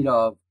huge fleet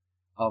of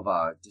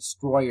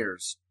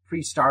destroyers,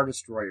 pre-Star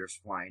Destroyers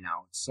flying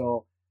out.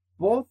 So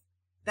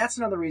that's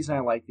another reason I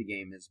like the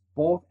game, is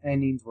both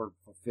endings were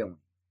fulfilling.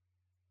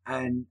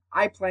 And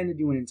I plan to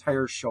do an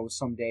entire show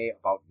someday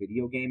about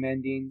video game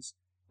endings,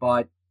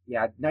 but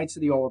yeah, Knights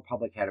of the Old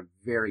Republic had a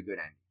very good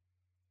ending.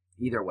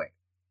 Either way.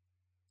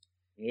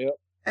 Yep.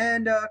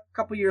 And a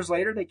couple years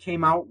later, they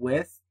came out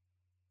with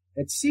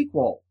its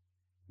sequel.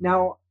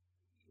 Now,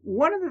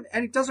 and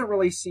it doesn't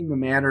really seem to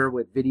matter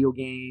with video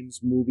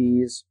games,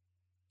 movies.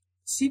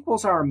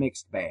 Sequels are a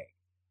mixed bag.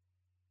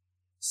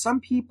 Some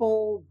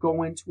people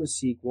go into a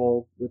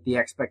sequel with the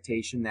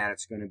expectation that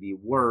it's going to be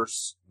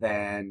worse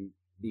than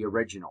the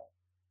original.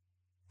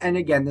 And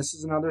again, this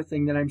is another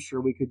thing that I'm sure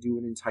we could do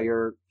an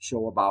entire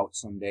show about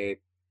someday.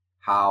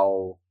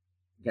 How,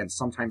 again,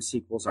 sometimes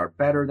sequels are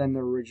better than the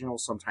original,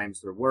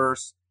 sometimes they're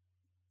worse.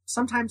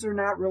 Sometimes they're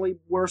not really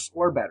worse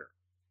or better.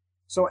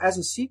 So as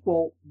a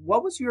sequel,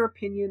 what was your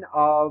opinion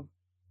of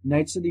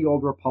Knights of the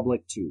Old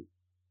Republic 2?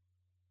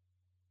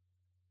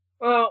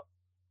 Well,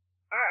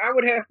 I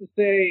would have to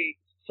say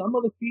some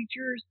of the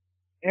features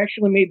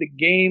actually made the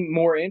game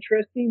more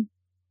interesting,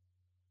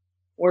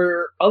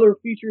 where other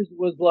features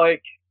was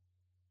like,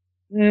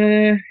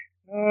 I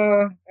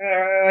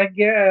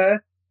guess.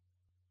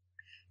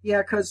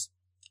 Yeah, because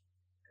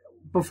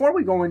before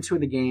we go into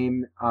the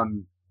game,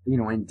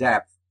 in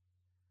depth,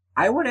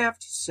 I would have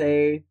to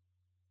say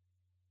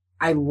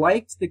I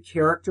liked the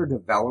character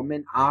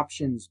development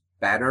options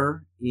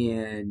better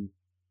in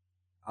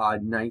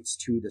Knights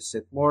 2 the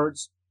Sith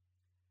Lords.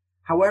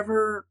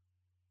 However,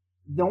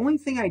 the only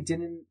thing I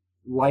didn't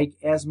like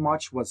as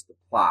much was the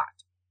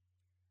plot.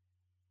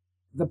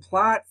 The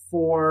plot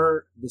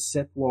for the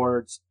Sith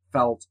Lords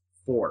felt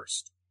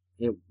forced.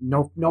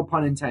 No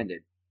pun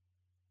intended.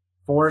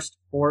 Forced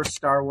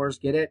Star Wars,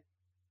 get it?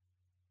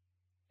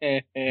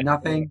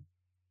 Nothing.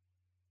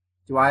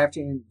 Do I have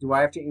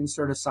to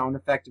insert a sound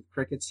effect of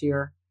crickets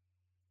here?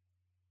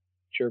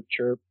 Chirp,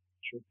 chirp,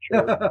 chirp,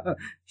 chirp.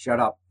 Shut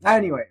up.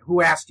 Anyway,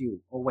 who asked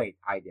you? Oh wait,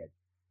 I did.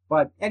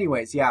 But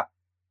anyways, yeah.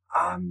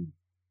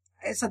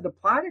 I said the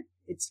plot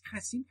it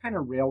seemed kind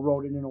of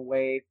railroaded in a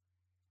way.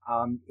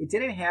 It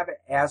didn't have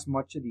as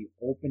much of the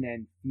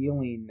open-end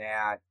feeling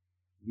that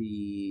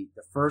the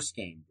first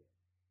game did.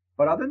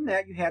 But other than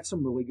that, you had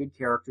some really good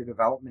character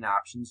development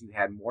options. You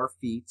had more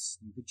feats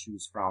you could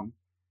choose from.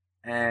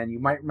 And you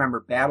might remember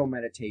battle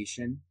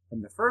meditation.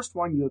 From the first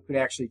one, you could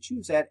actually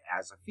choose that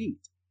as a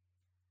feat.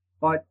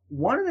 But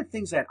one of the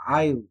things that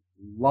I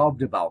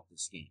loved about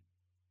this game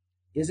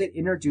is it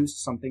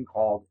introduced something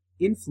called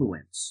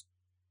influence.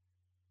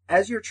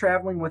 As you're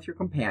traveling with your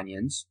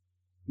companions,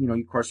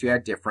 of course you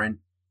had different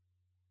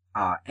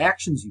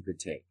actions you could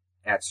take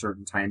at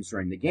certain times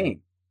during the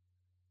game.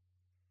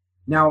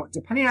 Now,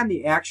 depending on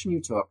the action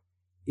you took,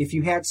 if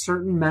you had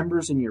certain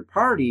members in your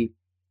party,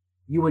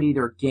 you would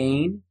either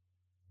gain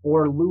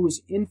or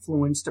lose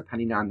influence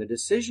depending on the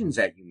decisions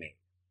that you made.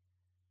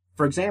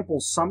 For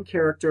example, some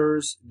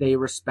characters, they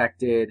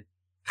respected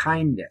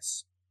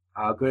kindness.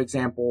 A good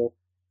example,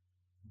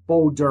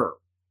 Bo Dur.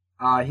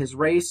 His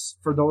race,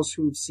 for those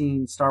who've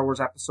seen Star Wars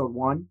Episode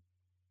 1,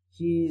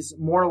 he's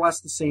more or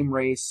less the same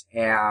race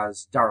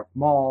as Darth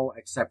Maul,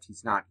 except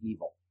he's not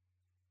evil.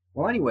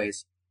 Well,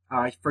 anyways,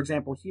 for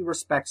example, he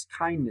respects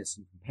kindness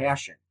and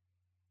compassion.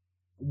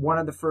 One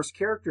of the first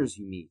characters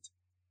you meet,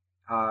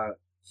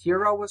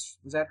 Kira was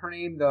that her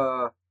name?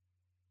 Or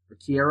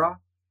Kiera?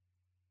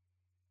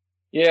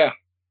 Yeah,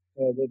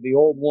 the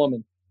old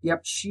woman.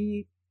 Yep,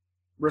 she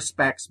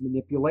respects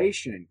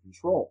manipulation and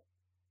control.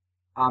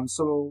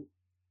 So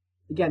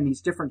again,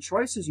 these different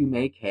choices you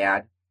make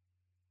had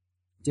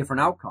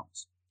different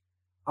outcomes.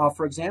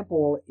 For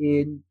example,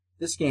 in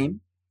this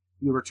game,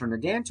 you return to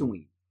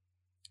Dantooine.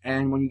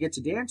 And when you get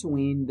to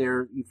Dantooine,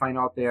 there you find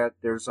out that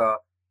there's a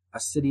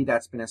city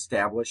that's been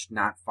established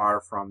not far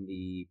from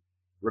the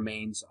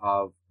remains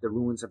of the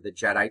ruins of the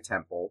Jedi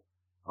Temple,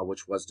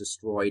 which was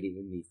destroyed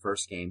in the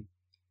first game.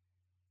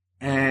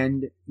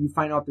 And you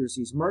find out there's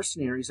these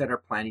mercenaries that are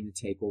planning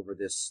to take over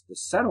this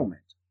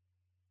settlement.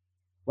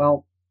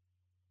 Well,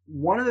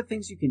 one of the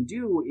things you can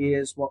do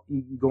is,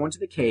 you go into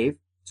the cave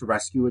to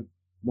rescue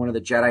one of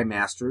the Jedi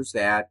Masters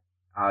that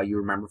you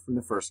remember from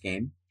the first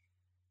game.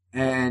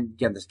 And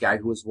again, this guy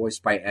who was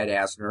voiced by Ed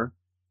Asner.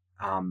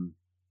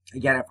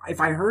 Again,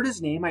 if I heard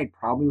his name, I'd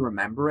probably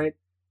remember it.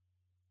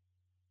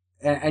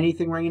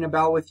 Anything ringing a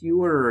bell with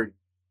you?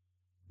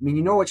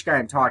 You know which guy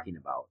I'm talking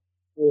about.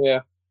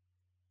 Yeah.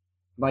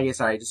 Like I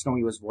said, I just know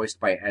he was voiced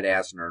by Ed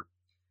Asner.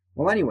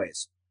 Well,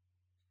 anyways,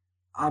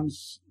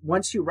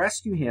 once you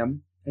rescue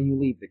him and you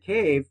leave the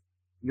cave,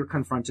 you're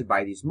confronted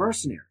by these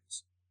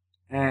mercenaries.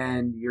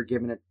 And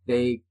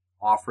they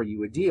offer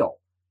you a deal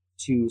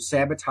to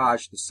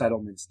sabotage the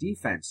settlement's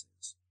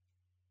defenses.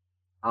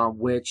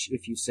 Which,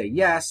 if you say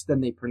yes,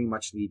 then they pretty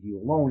much leave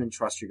you alone and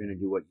trust you're going to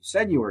do what you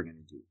said you were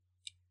going to do.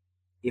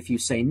 If you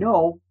say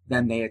no,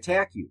 then they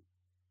attack you.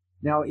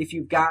 Now, if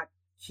you've got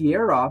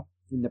Kiera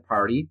in the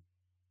party,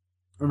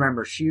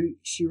 remember, she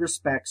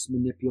respects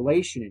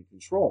manipulation and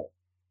control.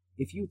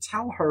 If you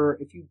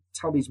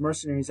tell these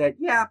mercenaries that,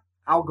 yeah,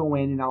 I'll go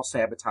in and I'll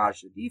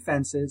sabotage the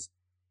defenses,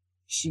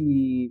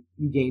 you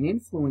gain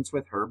influence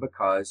with her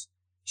because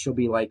she'll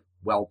be like,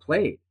 well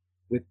played.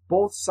 With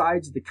both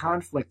sides of the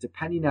conflict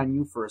depending on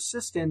you for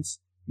assistance,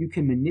 you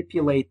can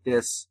manipulate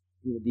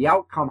the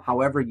outcome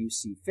however you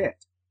see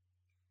fit.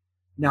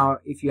 Now,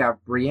 if you have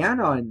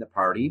Brianna in the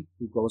party,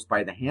 who goes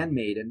by the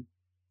Handmaiden,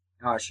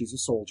 she's a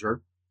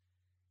soldier.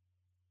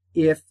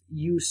 If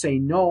you say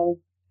no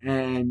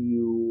and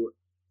you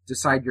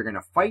decide you're going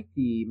to fight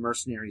the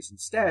mercenaries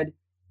instead,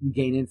 you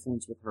gain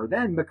influence with her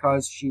then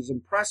because she's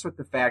impressed with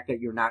the fact that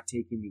you're not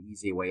taking the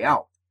easy way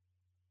out.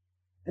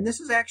 And this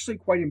is actually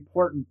quite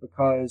important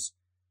because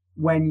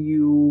when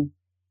you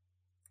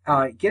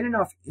get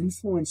enough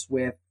influence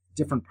with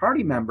different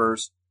party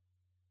members,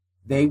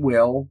 they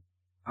will,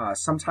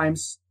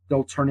 sometimes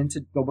they'll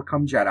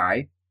become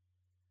Jedi.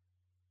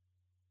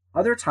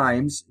 Other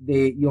times,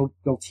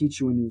 they'll teach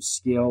you a new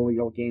skill,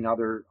 you'll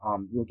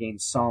gain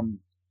some,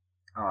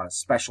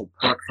 special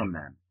perk from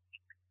them.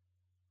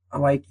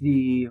 Like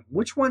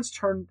which ones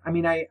turn,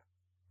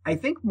 I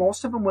think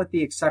most of them, with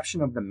the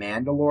exception of the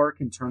Mandalore,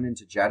 can turn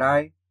into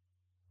Jedi.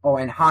 Oh,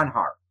 and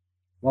Hanhar.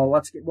 Well,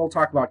 we'll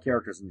talk about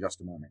characters in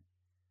just a moment.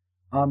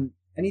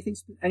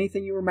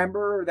 Anything you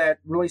remember that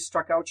really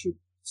stuck out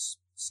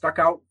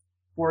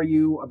for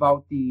you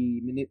about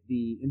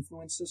the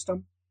influence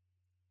system?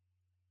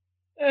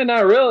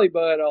 Not really,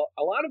 but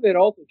a lot of it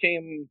also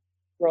came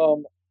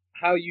from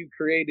how you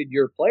created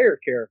your player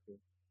character.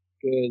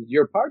 Because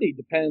your party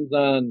depends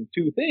on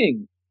two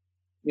things.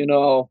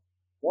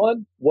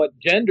 One, what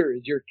gender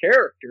is your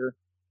character?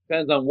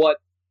 Depends on what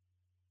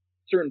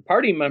certain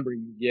party member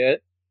you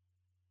get.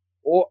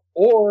 Or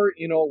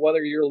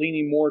whether you're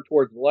leaning more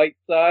towards the light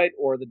side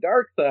or the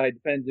dark side,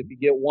 depends if you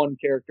get one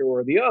character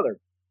or the other.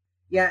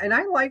 Yeah, and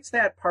I liked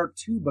that part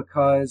too,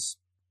 because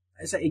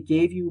it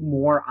gave you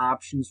more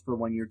options for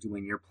when you're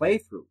doing your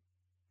playthrough.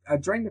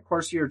 During the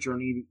course of your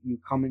journey,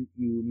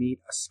 you meet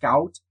a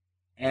scout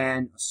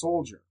and a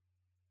soldier.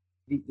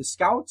 The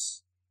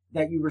scouts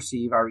that you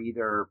receive are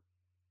either,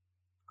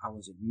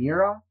 was it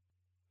Mira?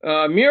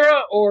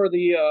 Mira or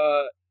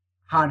the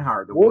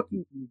Hanhar, the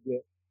Wookiee you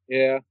get.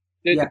 Yeah.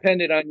 It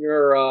depended on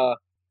your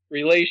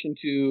relation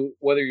to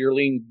whether you're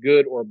leaning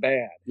good or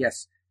bad.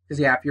 Yes. Because,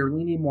 if you're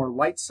leaning more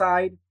light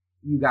side,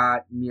 you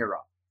got Mira.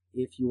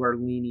 If you are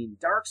leaning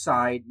dark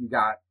side, you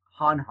got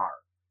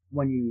Hanhar.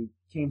 When you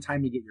came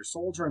time to get your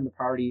soldier in the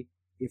party,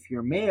 if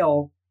you're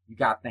male, you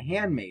got the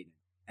Handmaiden.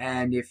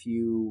 And if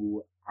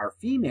you are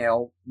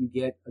female, you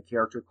get a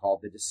character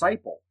called the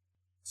Disciple.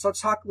 So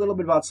let's talk a little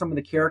bit about some of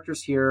the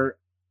characters here.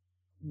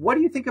 What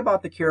do you think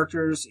about the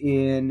characters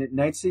in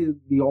Knights of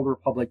the Old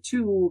Republic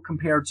 2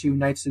 compared to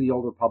Knights of the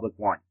Old Republic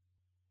 1?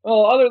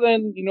 Well, other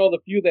than, the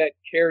few that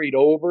carried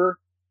over,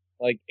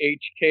 like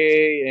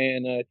HK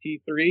and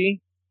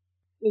T3,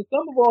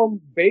 some of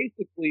them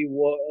basically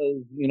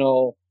was,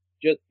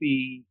 just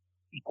the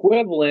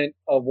equivalent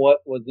of what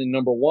was in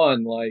number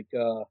 1. Like,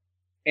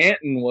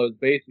 Anton was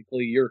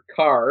basically your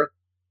Karth.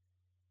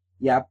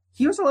 Yeah,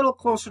 he was a little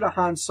closer to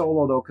Han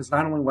Solo, though, because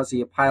not only was he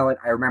a pilot,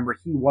 I remember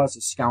he was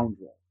a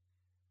scoundrel.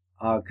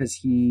 Because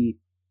he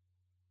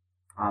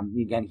had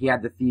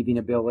the thieving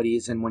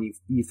abilities, and when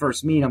you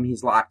first meet him,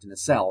 he's locked in a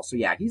cell. So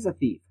yeah, he's a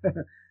thief.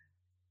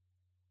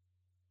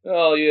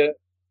 Well, yeah,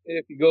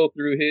 if you go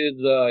through his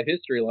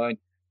history line,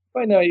 you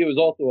find out he was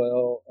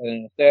also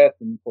an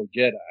assassin for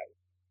Jedi.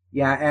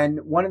 Yeah,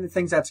 and one of the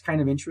things that's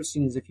kind of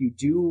interesting is if you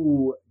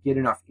do get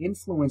enough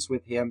influence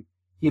with him,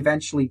 he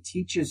eventually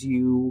teaches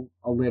you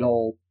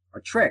a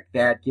trick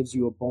that gives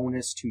you a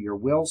bonus to your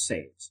will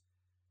saves.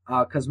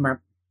 Because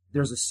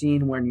there's a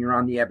scene when you're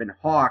on the Ebon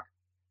Hawk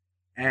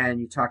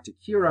and you talk to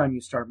Kira and you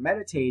start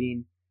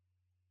meditating,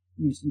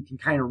 you can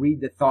kind of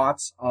read the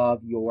thoughts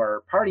of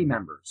your party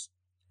members.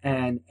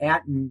 And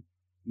Atton,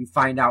 you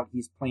find out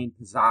he's playing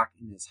Pazak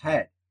in his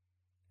head.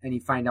 And you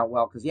find out,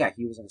 because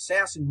he was an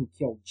assassin who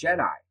killed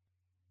Jedi.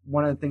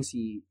 One of the things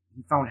he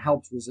found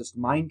helped resist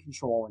mind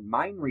control and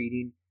mind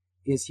reading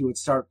is he would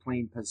start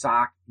playing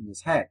Pazak in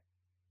his head.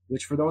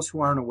 Which, for those who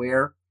aren't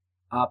aware,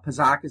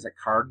 Pazak is a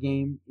card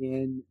game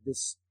in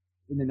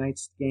the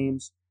Knights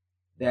games.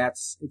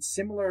 It's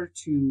similar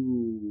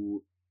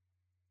to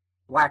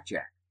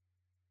Blackjack,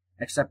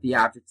 except the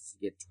object is to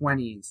get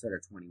 20 instead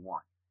of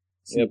 21.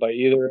 So, by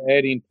either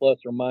adding plus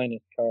or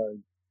minus cards.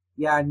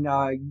 Yeah,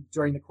 and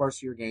during the course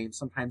of your game,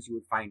 sometimes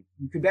you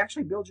could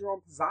actually build your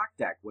own Pazak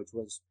deck, which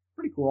was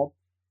pretty cool.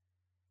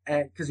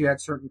 Because you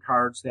had certain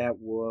cards that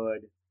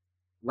would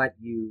let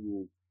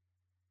you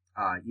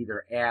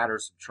either add or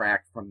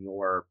subtract from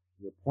your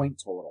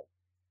point total.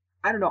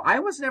 I don't know. I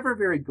was never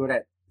very good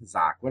at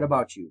Pazak. What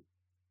about you?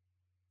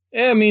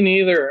 Yeah, me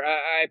neither.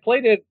 I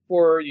played it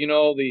for, you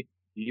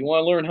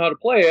want to learn how to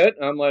play it?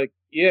 I'm like,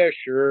 yeah,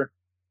 sure.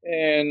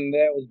 And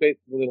that was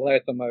basically the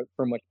last time I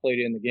pretty much played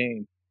it in the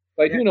game.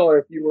 But I do know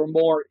if you were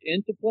more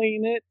into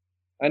playing it,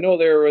 I know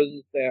there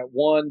was that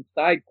one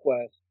side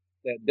quest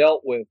that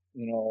dealt with,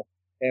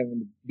 having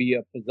to be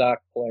a Pazak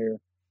player.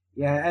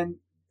 Yeah, and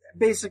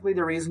basically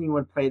the reason you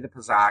would play the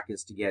Pazak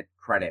is to get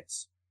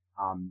credits.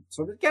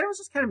 So again, it was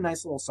just kind of a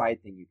nice little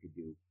side thing you could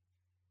do.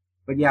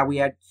 But yeah, we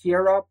had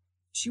Kira.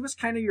 She was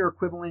kind of your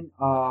equivalent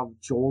of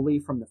Jolie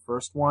from the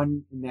first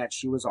one, in that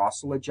she was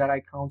also a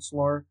Jedi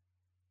counselor.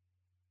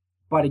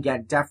 But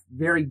again,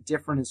 very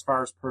different as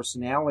far as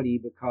personality,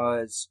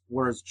 because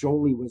whereas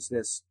Jolie was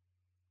this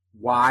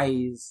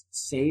wise,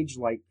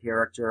 sage-like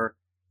character,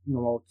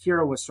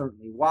 Kira was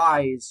certainly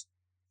wise.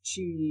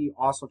 She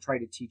also tried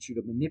to teach you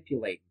to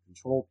manipulate and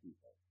control people.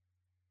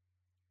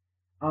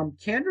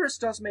 Canderous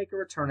does make a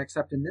return,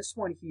 except in this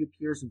one he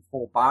appears in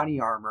full body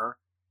armor,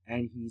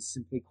 and he's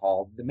simply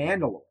called the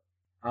Mandalore.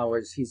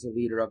 He's the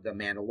leader of the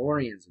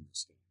Mandalorians in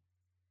this game.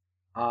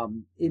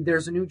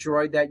 There's a new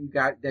droid that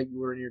you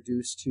were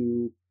introduced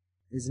to.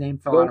 His name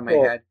fell out of my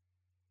head.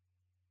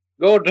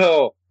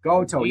 Goto.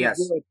 Goto,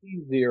 yes.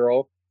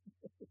 T0.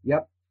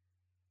 Yep.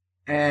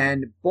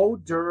 And Bo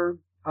Dur,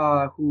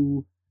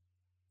 who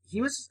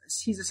he's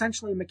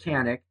essentially a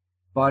mechanic,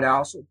 but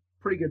also a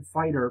pretty good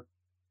fighter.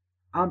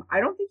 I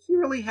don't think he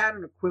really had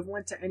an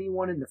equivalent to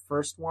anyone in the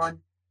first one.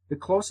 The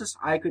closest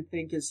I could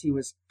think is he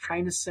was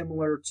kind of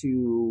similar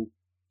to,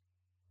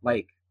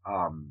 like,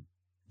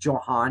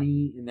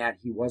 Johanny in that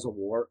he was a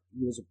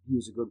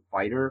good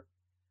fighter.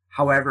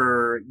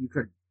 However,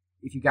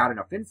 if you got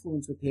enough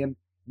influence with him,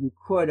 you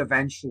could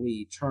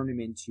eventually turn him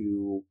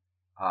into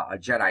a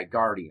Jedi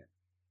Guardian.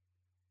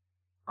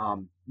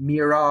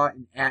 Mira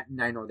and Atton,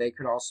 I know they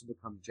could also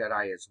become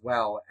Jedi as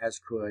well, as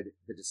could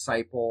the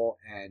Disciple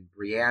and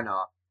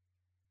Brianna.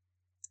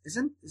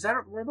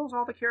 Were those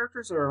all the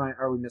characters, or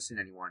are we missing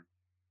anyone?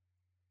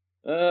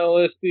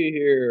 Let's see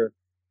here.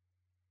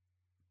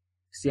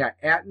 So yeah,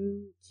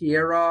 Atton,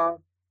 Kiera,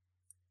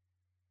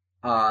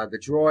 the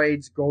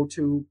droids,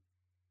 Goto,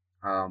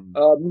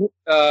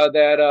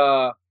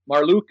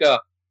 Marluka.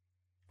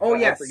 Oh,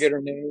 yes. I forget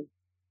her name.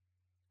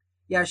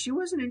 Yeah, she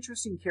was an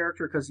interesting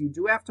character because you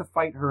do have to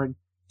fight her. And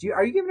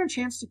are you given a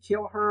chance to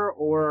kill her,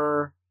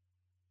 or?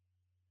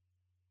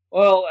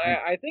 Well,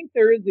 I think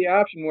there is the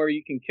option where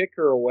you can kick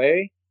her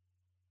away,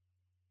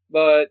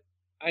 but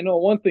I know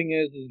one thing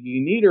is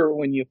you need her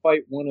when you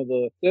fight one of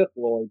the Sith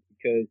Lords,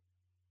 because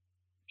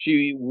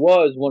she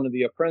was one of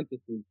the apprentices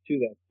to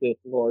that Sith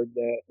Lord,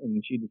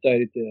 and she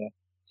decided to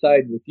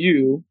side with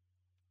you.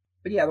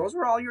 But yeah, those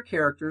were all your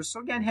characters.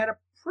 So again, had a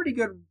pretty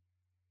good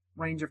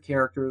range of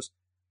characters.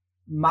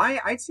 I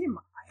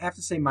have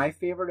to say my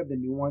favorite of the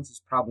new ones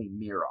is probably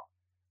Mira.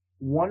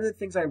 One of the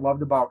things I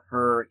loved about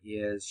her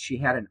is she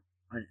had an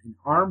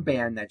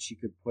armband that she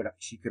could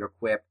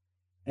equip,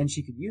 and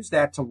she could use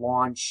that to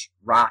launch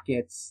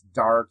rockets,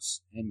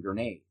 darts, and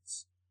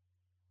grenades.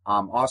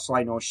 Also,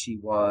 I know she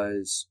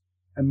was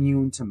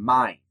immune to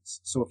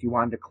mines. So if you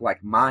wanted to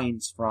collect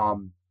mines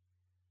from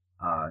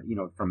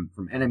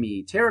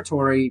enemy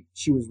territory,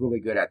 she was really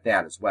good at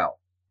that as well.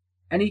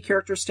 Any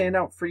characters stand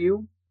out for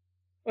you?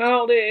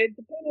 Well, it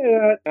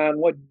depended on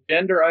what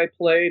gender I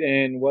played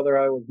and whether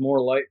I was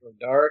more light or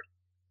dark.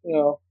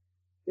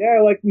 I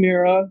liked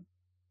Mira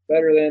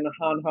better than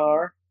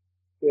Hanhar,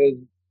 because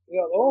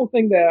the only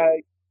thing that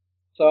I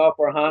saw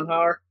for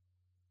Hanhar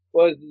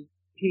was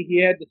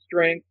he had the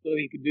strength so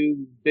he could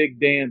do big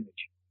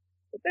damage.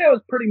 But that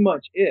was pretty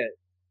much it.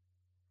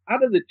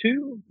 Out of the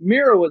two,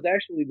 Mira was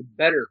actually the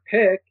better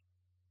pick,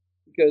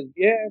 because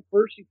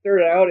first she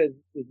started out as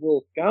this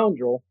little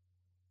scoundrel,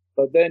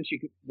 but then she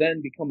could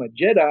then become a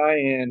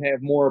Jedi and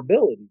have more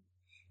abilities.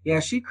 Yeah,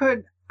 she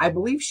could. I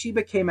believe she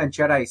became a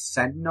Jedi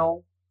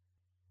Sentinel.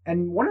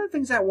 And one of the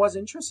things that was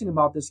interesting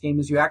about this game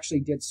is you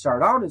actually did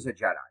start out as a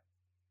Jedi.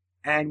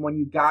 And when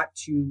you got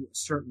to a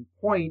certain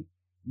point,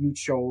 you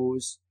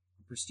chose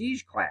the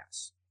Prestige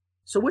class.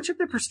 So which of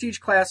the Prestige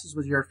classes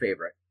was your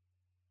favorite?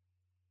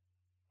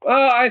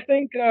 Well, I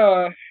think,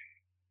 I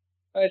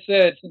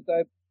said, since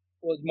I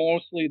was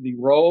mostly the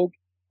rogue,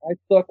 I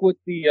stuck with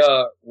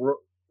the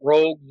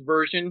rogue's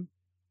version,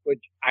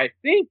 which I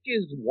think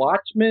is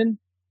Watchman.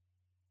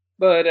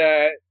 But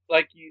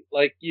like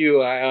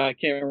you, I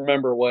can't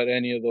remember what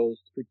any of those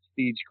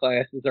Prestige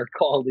classes are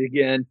called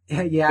again.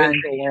 Yeah,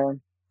 been so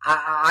long.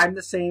 I'm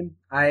the same.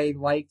 I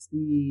liked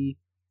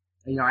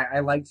I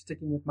liked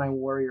sticking with my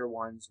warrior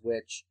ones,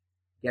 which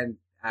again,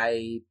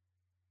 Jedi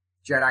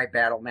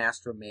Battle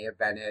Master may have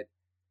been it,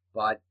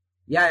 but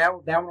yeah,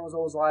 that one was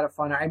always a lot of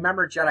fun. I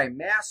remember Jedi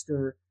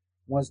Master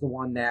was the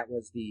one that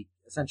was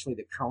essentially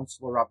the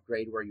counselor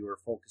upgrade, where you were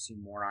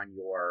focusing more on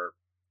your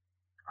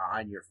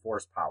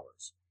force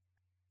powers.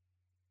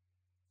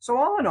 So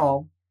all in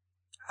all,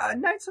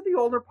 Knights of the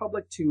Old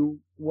Republic 2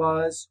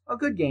 was a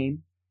good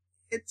game.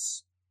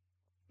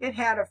 It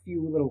had a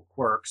few little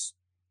quirks.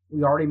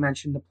 We already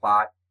mentioned the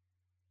plot.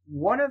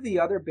 One of the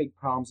other big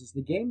problems is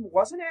the game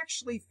wasn't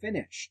actually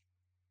finished.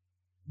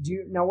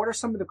 Now, what are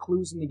some of the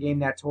clues in the game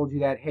that told you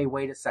that, hey,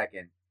 wait a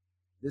second,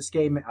 this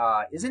game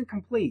isn't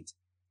complete?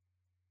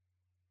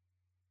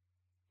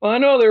 Well, I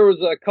know there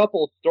was a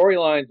couple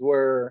storylines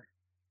where,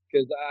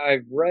 because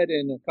I've read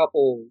in a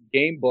couple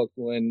game books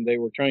when they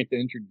were trying to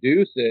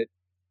introduce it,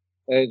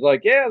 it's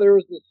like, there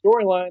was this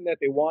storyline that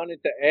they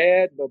wanted to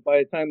add, but by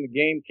the time the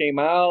game came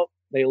out,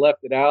 they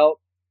left it out.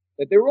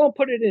 That they were going to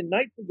put it in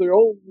Knights of the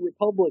Old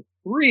Republic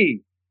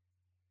 3.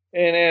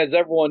 And as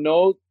everyone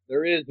knows,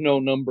 there is no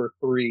number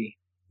 3.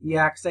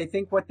 Yeah, because I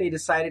think what they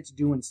decided to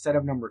do instead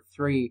of number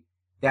 3,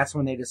 that's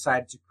when they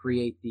decided to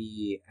create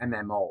the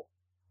MMO.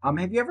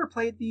 Have you ever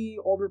played the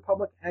Old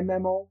Republic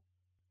MMO?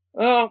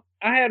 I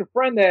had a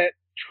friend that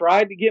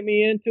tried to get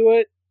me into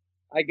it.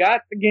 I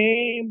got the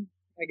game.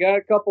 I got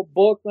a couple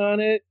books on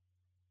it.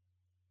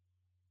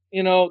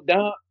 Got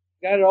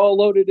it all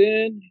loaded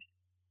in.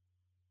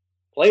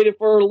 Played it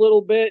for a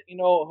little bit,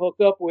 hook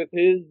up with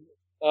his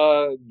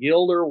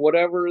guild or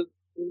whatever it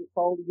was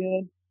called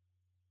again.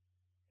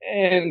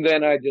 And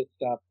then I just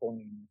stopped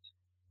playing it.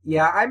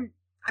 Yeah, I'm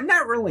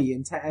not really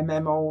into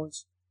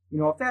MMOs.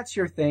 If that's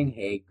your thing,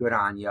 hey, good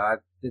on you.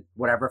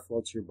 Whatever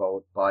floats your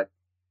boat. But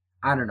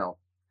I don't know.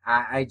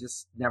 I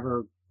just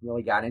never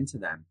really got into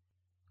them.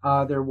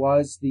 There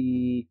was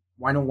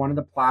I know one of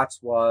the plots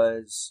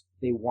was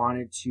they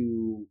wanted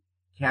to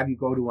have you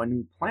go to a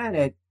new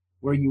planet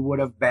where you would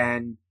have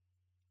been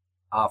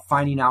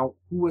finding out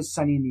who was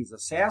sending these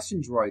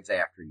assassin droids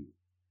after you.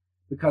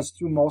 Because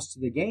through most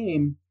of the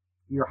game,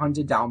 you're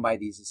hunted down by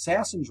these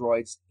assassin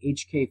droids,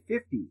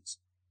 HK-50s,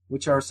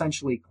 which are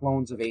essentially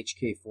clones of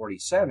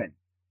HK-47.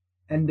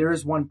 And there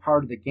is one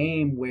part of the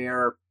game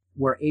where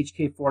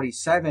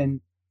HK-47,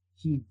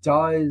 he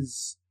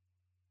does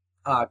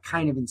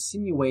kind of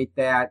insinuate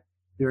that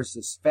there's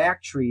this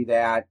factory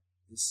that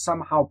is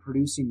somehow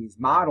producing these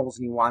models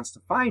and he wants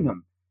to find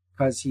them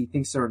because he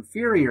thinks they're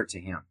inferior to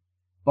him.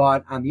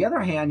 But on the other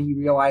hand, he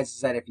realizes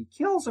that if he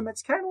kills them,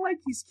 it's kind of like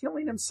he's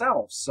killing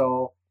himself.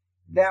 So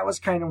that was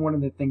kind of one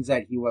of the things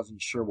that he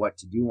wasn't sure what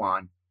to do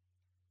on.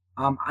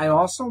 I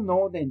also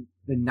know that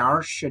the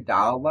Nar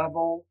Shaddaa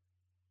level,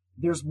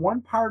 there's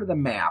one part of the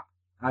map,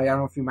 I don't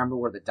know if you remember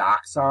where the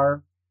docks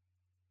are.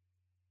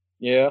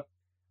 Yeah.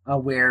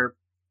 Where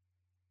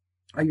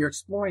you're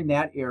exploring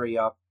that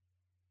area,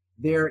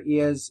 there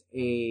is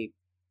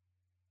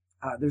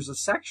there's a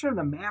section of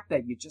the map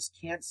that you just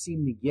can't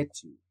seem to get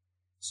to.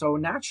 So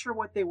not sure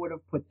what they would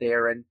have put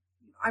there, and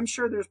I'm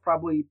sure there's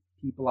probably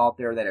people out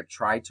there that have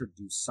tried to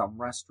do some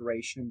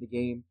restoration of the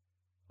game,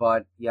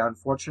 but yeah,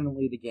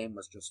 unfortunately the game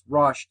was just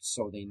rushed,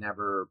 so they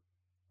never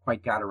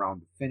quite got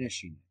around to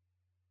finishing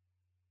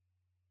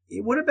it.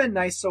 It would have been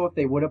nice, though, if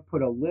they would have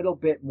put a little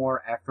bit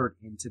more effort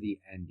into the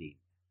ending.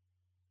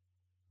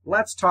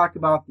 Let's talk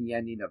about the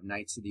ending of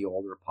Knights of the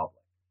Old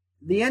Republic.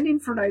 The ending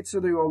for Knights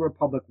of the Old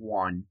Republic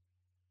 1,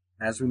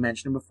 as we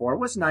mentioned before,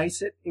 was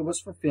nice. It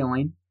was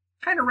fulfilling.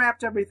 Kind of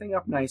wrapped everything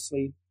up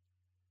nicely.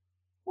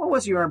 What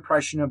was your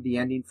impression of the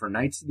ending for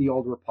Knights of the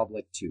Old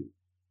Republic 2?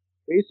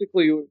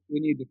 Basically,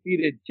 when you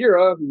defeated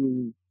Kira,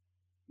 who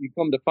you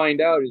come to find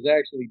out is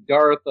actually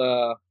Darth,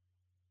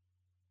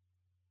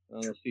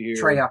 let's see here.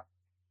 Traya.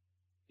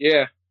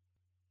 Yeah.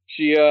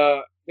 She,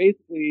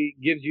 basically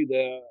gives you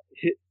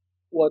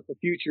what the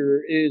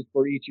future is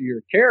for each of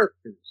your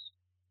characters,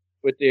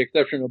 with the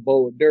exception of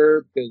Boa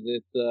Dur, because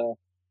it's,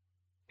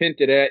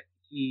 hinted at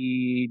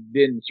he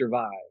didn't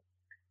survive.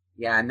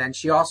 Yeah, and then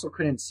she also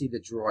couldn't see the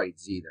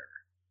droids either.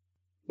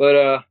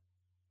 But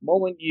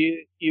moment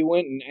you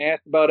went and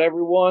asked about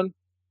everyone,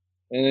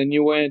 and then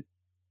you went,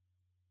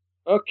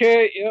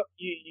 okay, yep,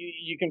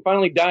 you can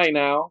finally die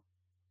now.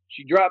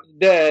 She drops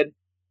dead,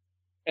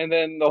 and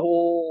then the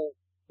whole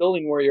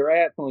building where you're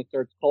at suddenly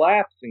starts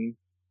collapsing.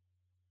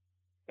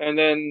 And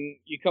then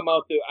you come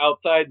out to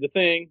outside the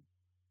thing,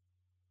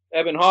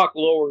 Ebon Hawk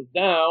lowers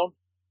down,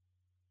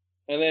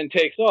 and then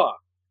takes off.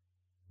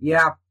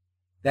 Yeah.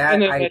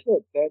 And then that's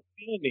it. That's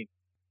the ending.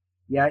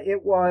 Yeah,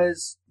 it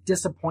was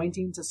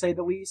disappointing to say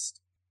the least.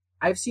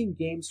 I've seen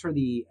games for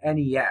the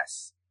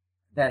NES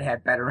that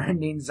had better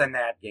endings than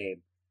that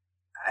game.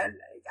 And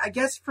I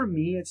guess for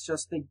me, it's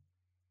just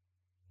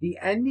the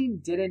ending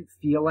didn't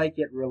feel like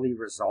it really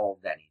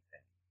resolved anything.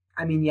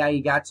 I mean, yeah,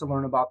 you got to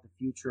learn about the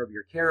future of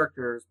your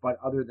characters, but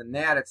other than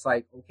that, it's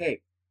like,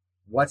 okay,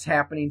 what's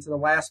happening to the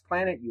last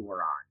planet you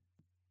were on?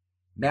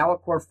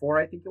 Malachor 4,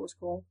 I think it was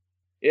called.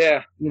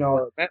 Yeah.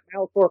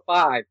 Malachor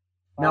 5.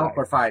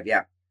 Malachor 5, yeah.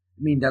 I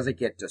mean, does it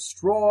get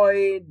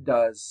destroyed?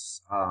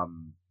 Does,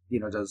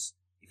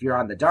 if you're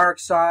on the dark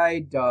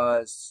side,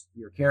 does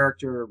your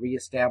character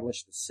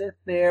reestablish the Sith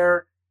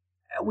there?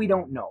 We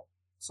don't know.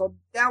 So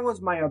that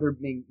was my other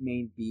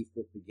main beef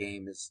with the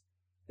game, is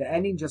the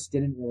ending just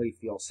didn't really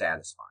feel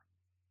satisfying.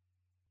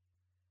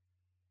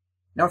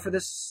 Now, for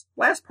this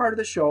last part of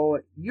the show,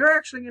 you're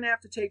actually going to have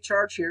to take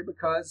charge here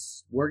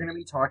because we're going to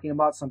be talking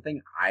about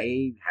something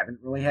I haven't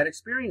really had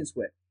experience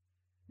with.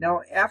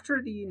 Now,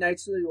 after the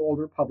Knights of the Old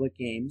Republic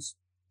games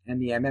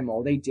and the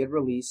MMO, they did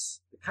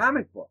release the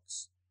comic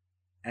books.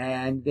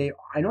 And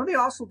I know they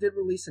also did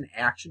release an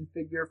action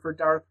figure for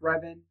Darth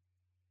Revan,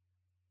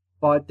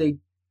 but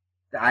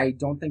I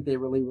don't think they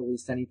really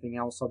released anything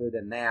else other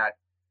than that.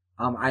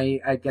 They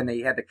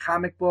had the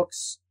comic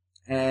books,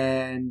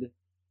 and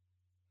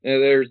yeah,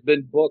 there's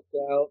been books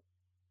out.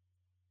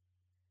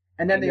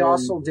 And then they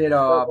also did,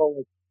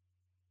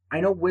 I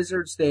know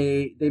Wizards,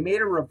 they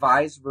made a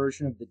revised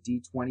version of the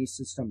D20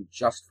 system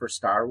just for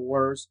Star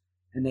Wars,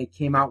 and they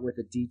came out with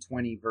a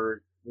D20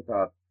 with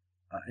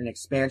an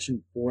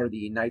expansion for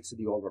the Knights of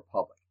the Old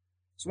Republic.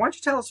 So why don't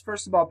you tell us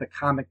first about the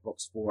comic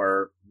books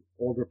for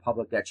Old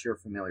Republic that you're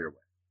familiar with?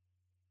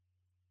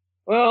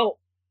 Well,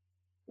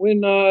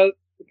 when the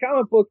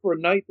comic book for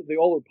Knights of the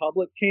Old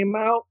Republic came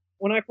out,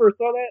 when I first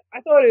saw that,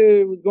 I thought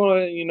it was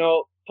going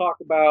to, talk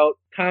about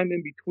time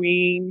in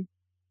between,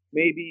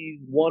 maybe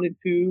 1 and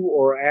 2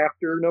 or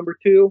after number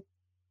 2.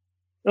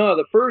 No,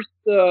 the first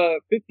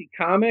 50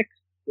 comics,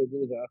 because it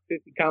was a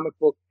 50 comic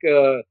book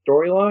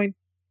storyline,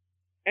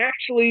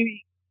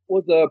 actually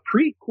was a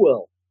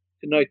prequel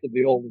to Knights of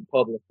the Old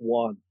Republic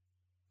 1.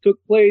 Took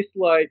place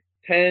like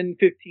 10,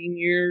 15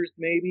 years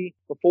maybe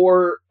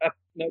before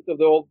Knights of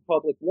the Old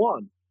Republic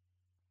 1.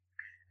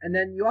 And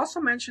then you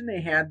also mentioned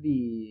they had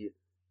the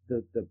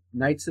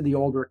Knights of the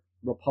Old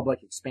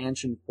Republic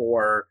expansion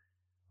for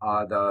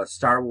the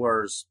Star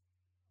Wars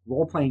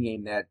role-playing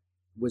game that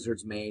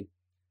Wizards made.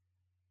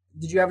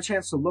 Did you have a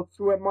chance to look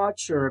through it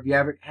much, or have you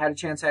ever had a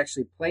chance to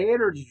actually play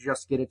it, or did you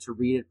just get it to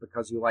read it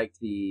because you liked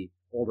the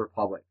Old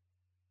Republic?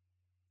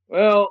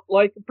 Well,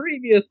 like the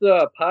previous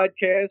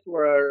podcast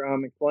where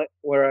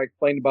I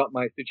explained about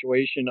my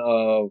situation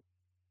of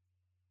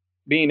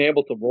being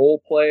able to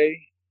role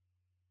play,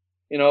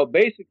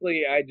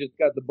 basically I just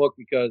got the book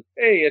because,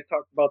 hey, it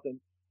talks about the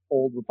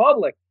Old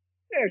Republic.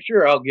 Yeah,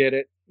 sure, I'll get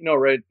it.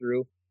 Read it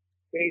through.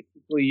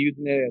 Basically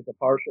using it as a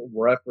partial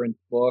reference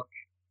book.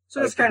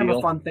 So it's kind of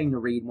a fun thing to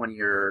read when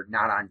you're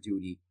not on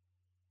duty.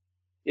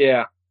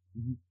 Yeah.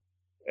 Mm-hmm.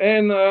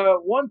 And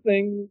one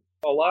thing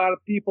a lot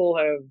of people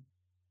have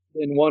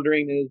been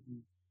wondering is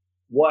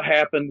what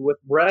happened with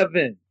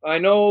Revan. I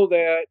know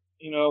that,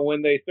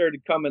 when they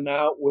started coming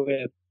out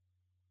with,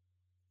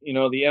 the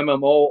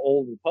MMO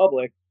Old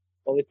Republic,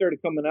 well, they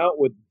started coming out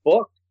with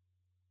books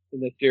in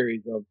the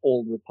series of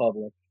Old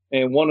Republic.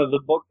 And one of the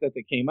books that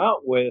they came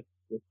out with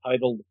was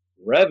titled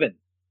Revan.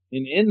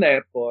 And in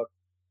that book,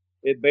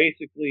 it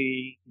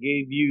basically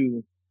gave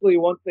you,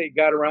 once they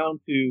got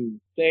around to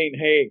saying,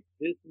 hey,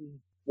 this is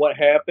what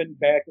happened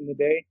back in the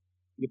day,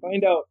 you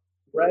find out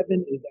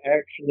Revan is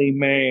actually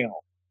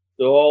male.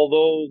 So all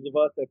those of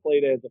us that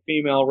played as a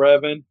female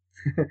Revan,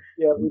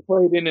 yeah, we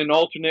played in an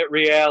alternate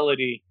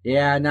reality.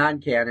 Yeah,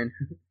 non-canon.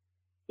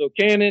 So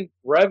canon,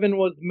 Revan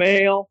was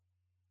male,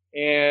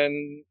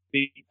 and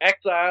the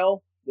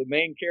Exile, the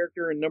main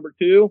character in number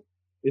 2,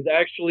 is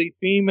actually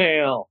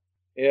female.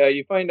 Yeah,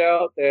 you find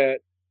out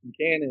that in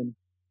canon,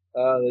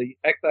 the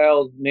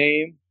Exile's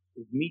name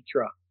is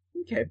Mitra.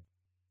 Okay.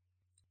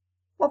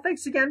 Well,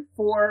 thanks again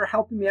for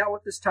helping me out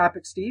with this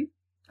topic, Steve.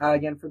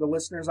 Again, for the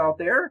listeners out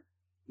there,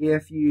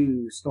 if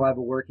you still have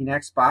a working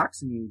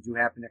Xbox and you do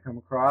happen to come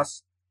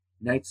across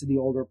Knights of the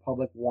Old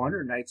Republic 1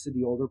 or Knights of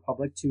the Old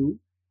Republic 2,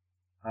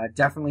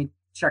 definitely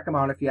check them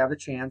out if you have the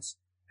chance.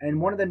 And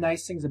one of the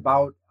nice things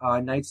about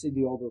Knights of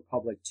the Old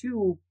Republic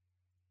 2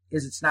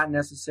 is it's not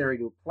necessary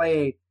to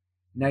play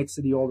Knights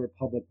of the Old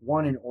Republic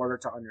 1 in order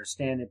to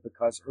understand it,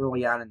 because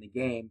early on in the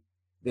game,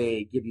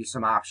 they give you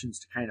some options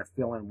to kind of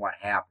fill in what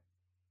happened.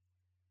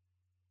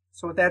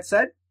 So with that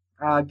said,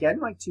 again,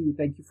 I'd like to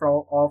thank you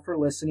all for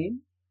listening.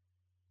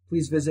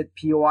 Please visit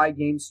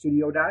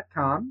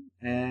poigamestudio.com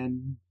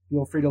and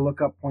feel free to look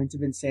up Point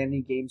of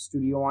Insanity Game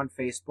Studio on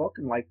Facebook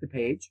and like the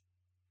page.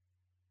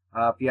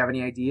 If you have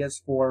any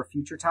ideas for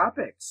future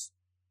topics,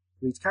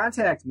 please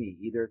contact me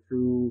either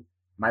through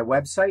my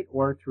website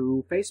or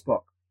through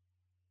Facebook.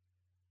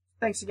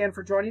 Thanks again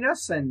for joining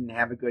us, and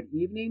have a good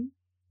evening,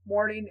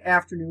 morning,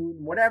 afternoon,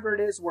 whatever it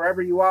is,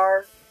 wherever you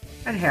are,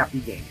 and happy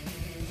gaming.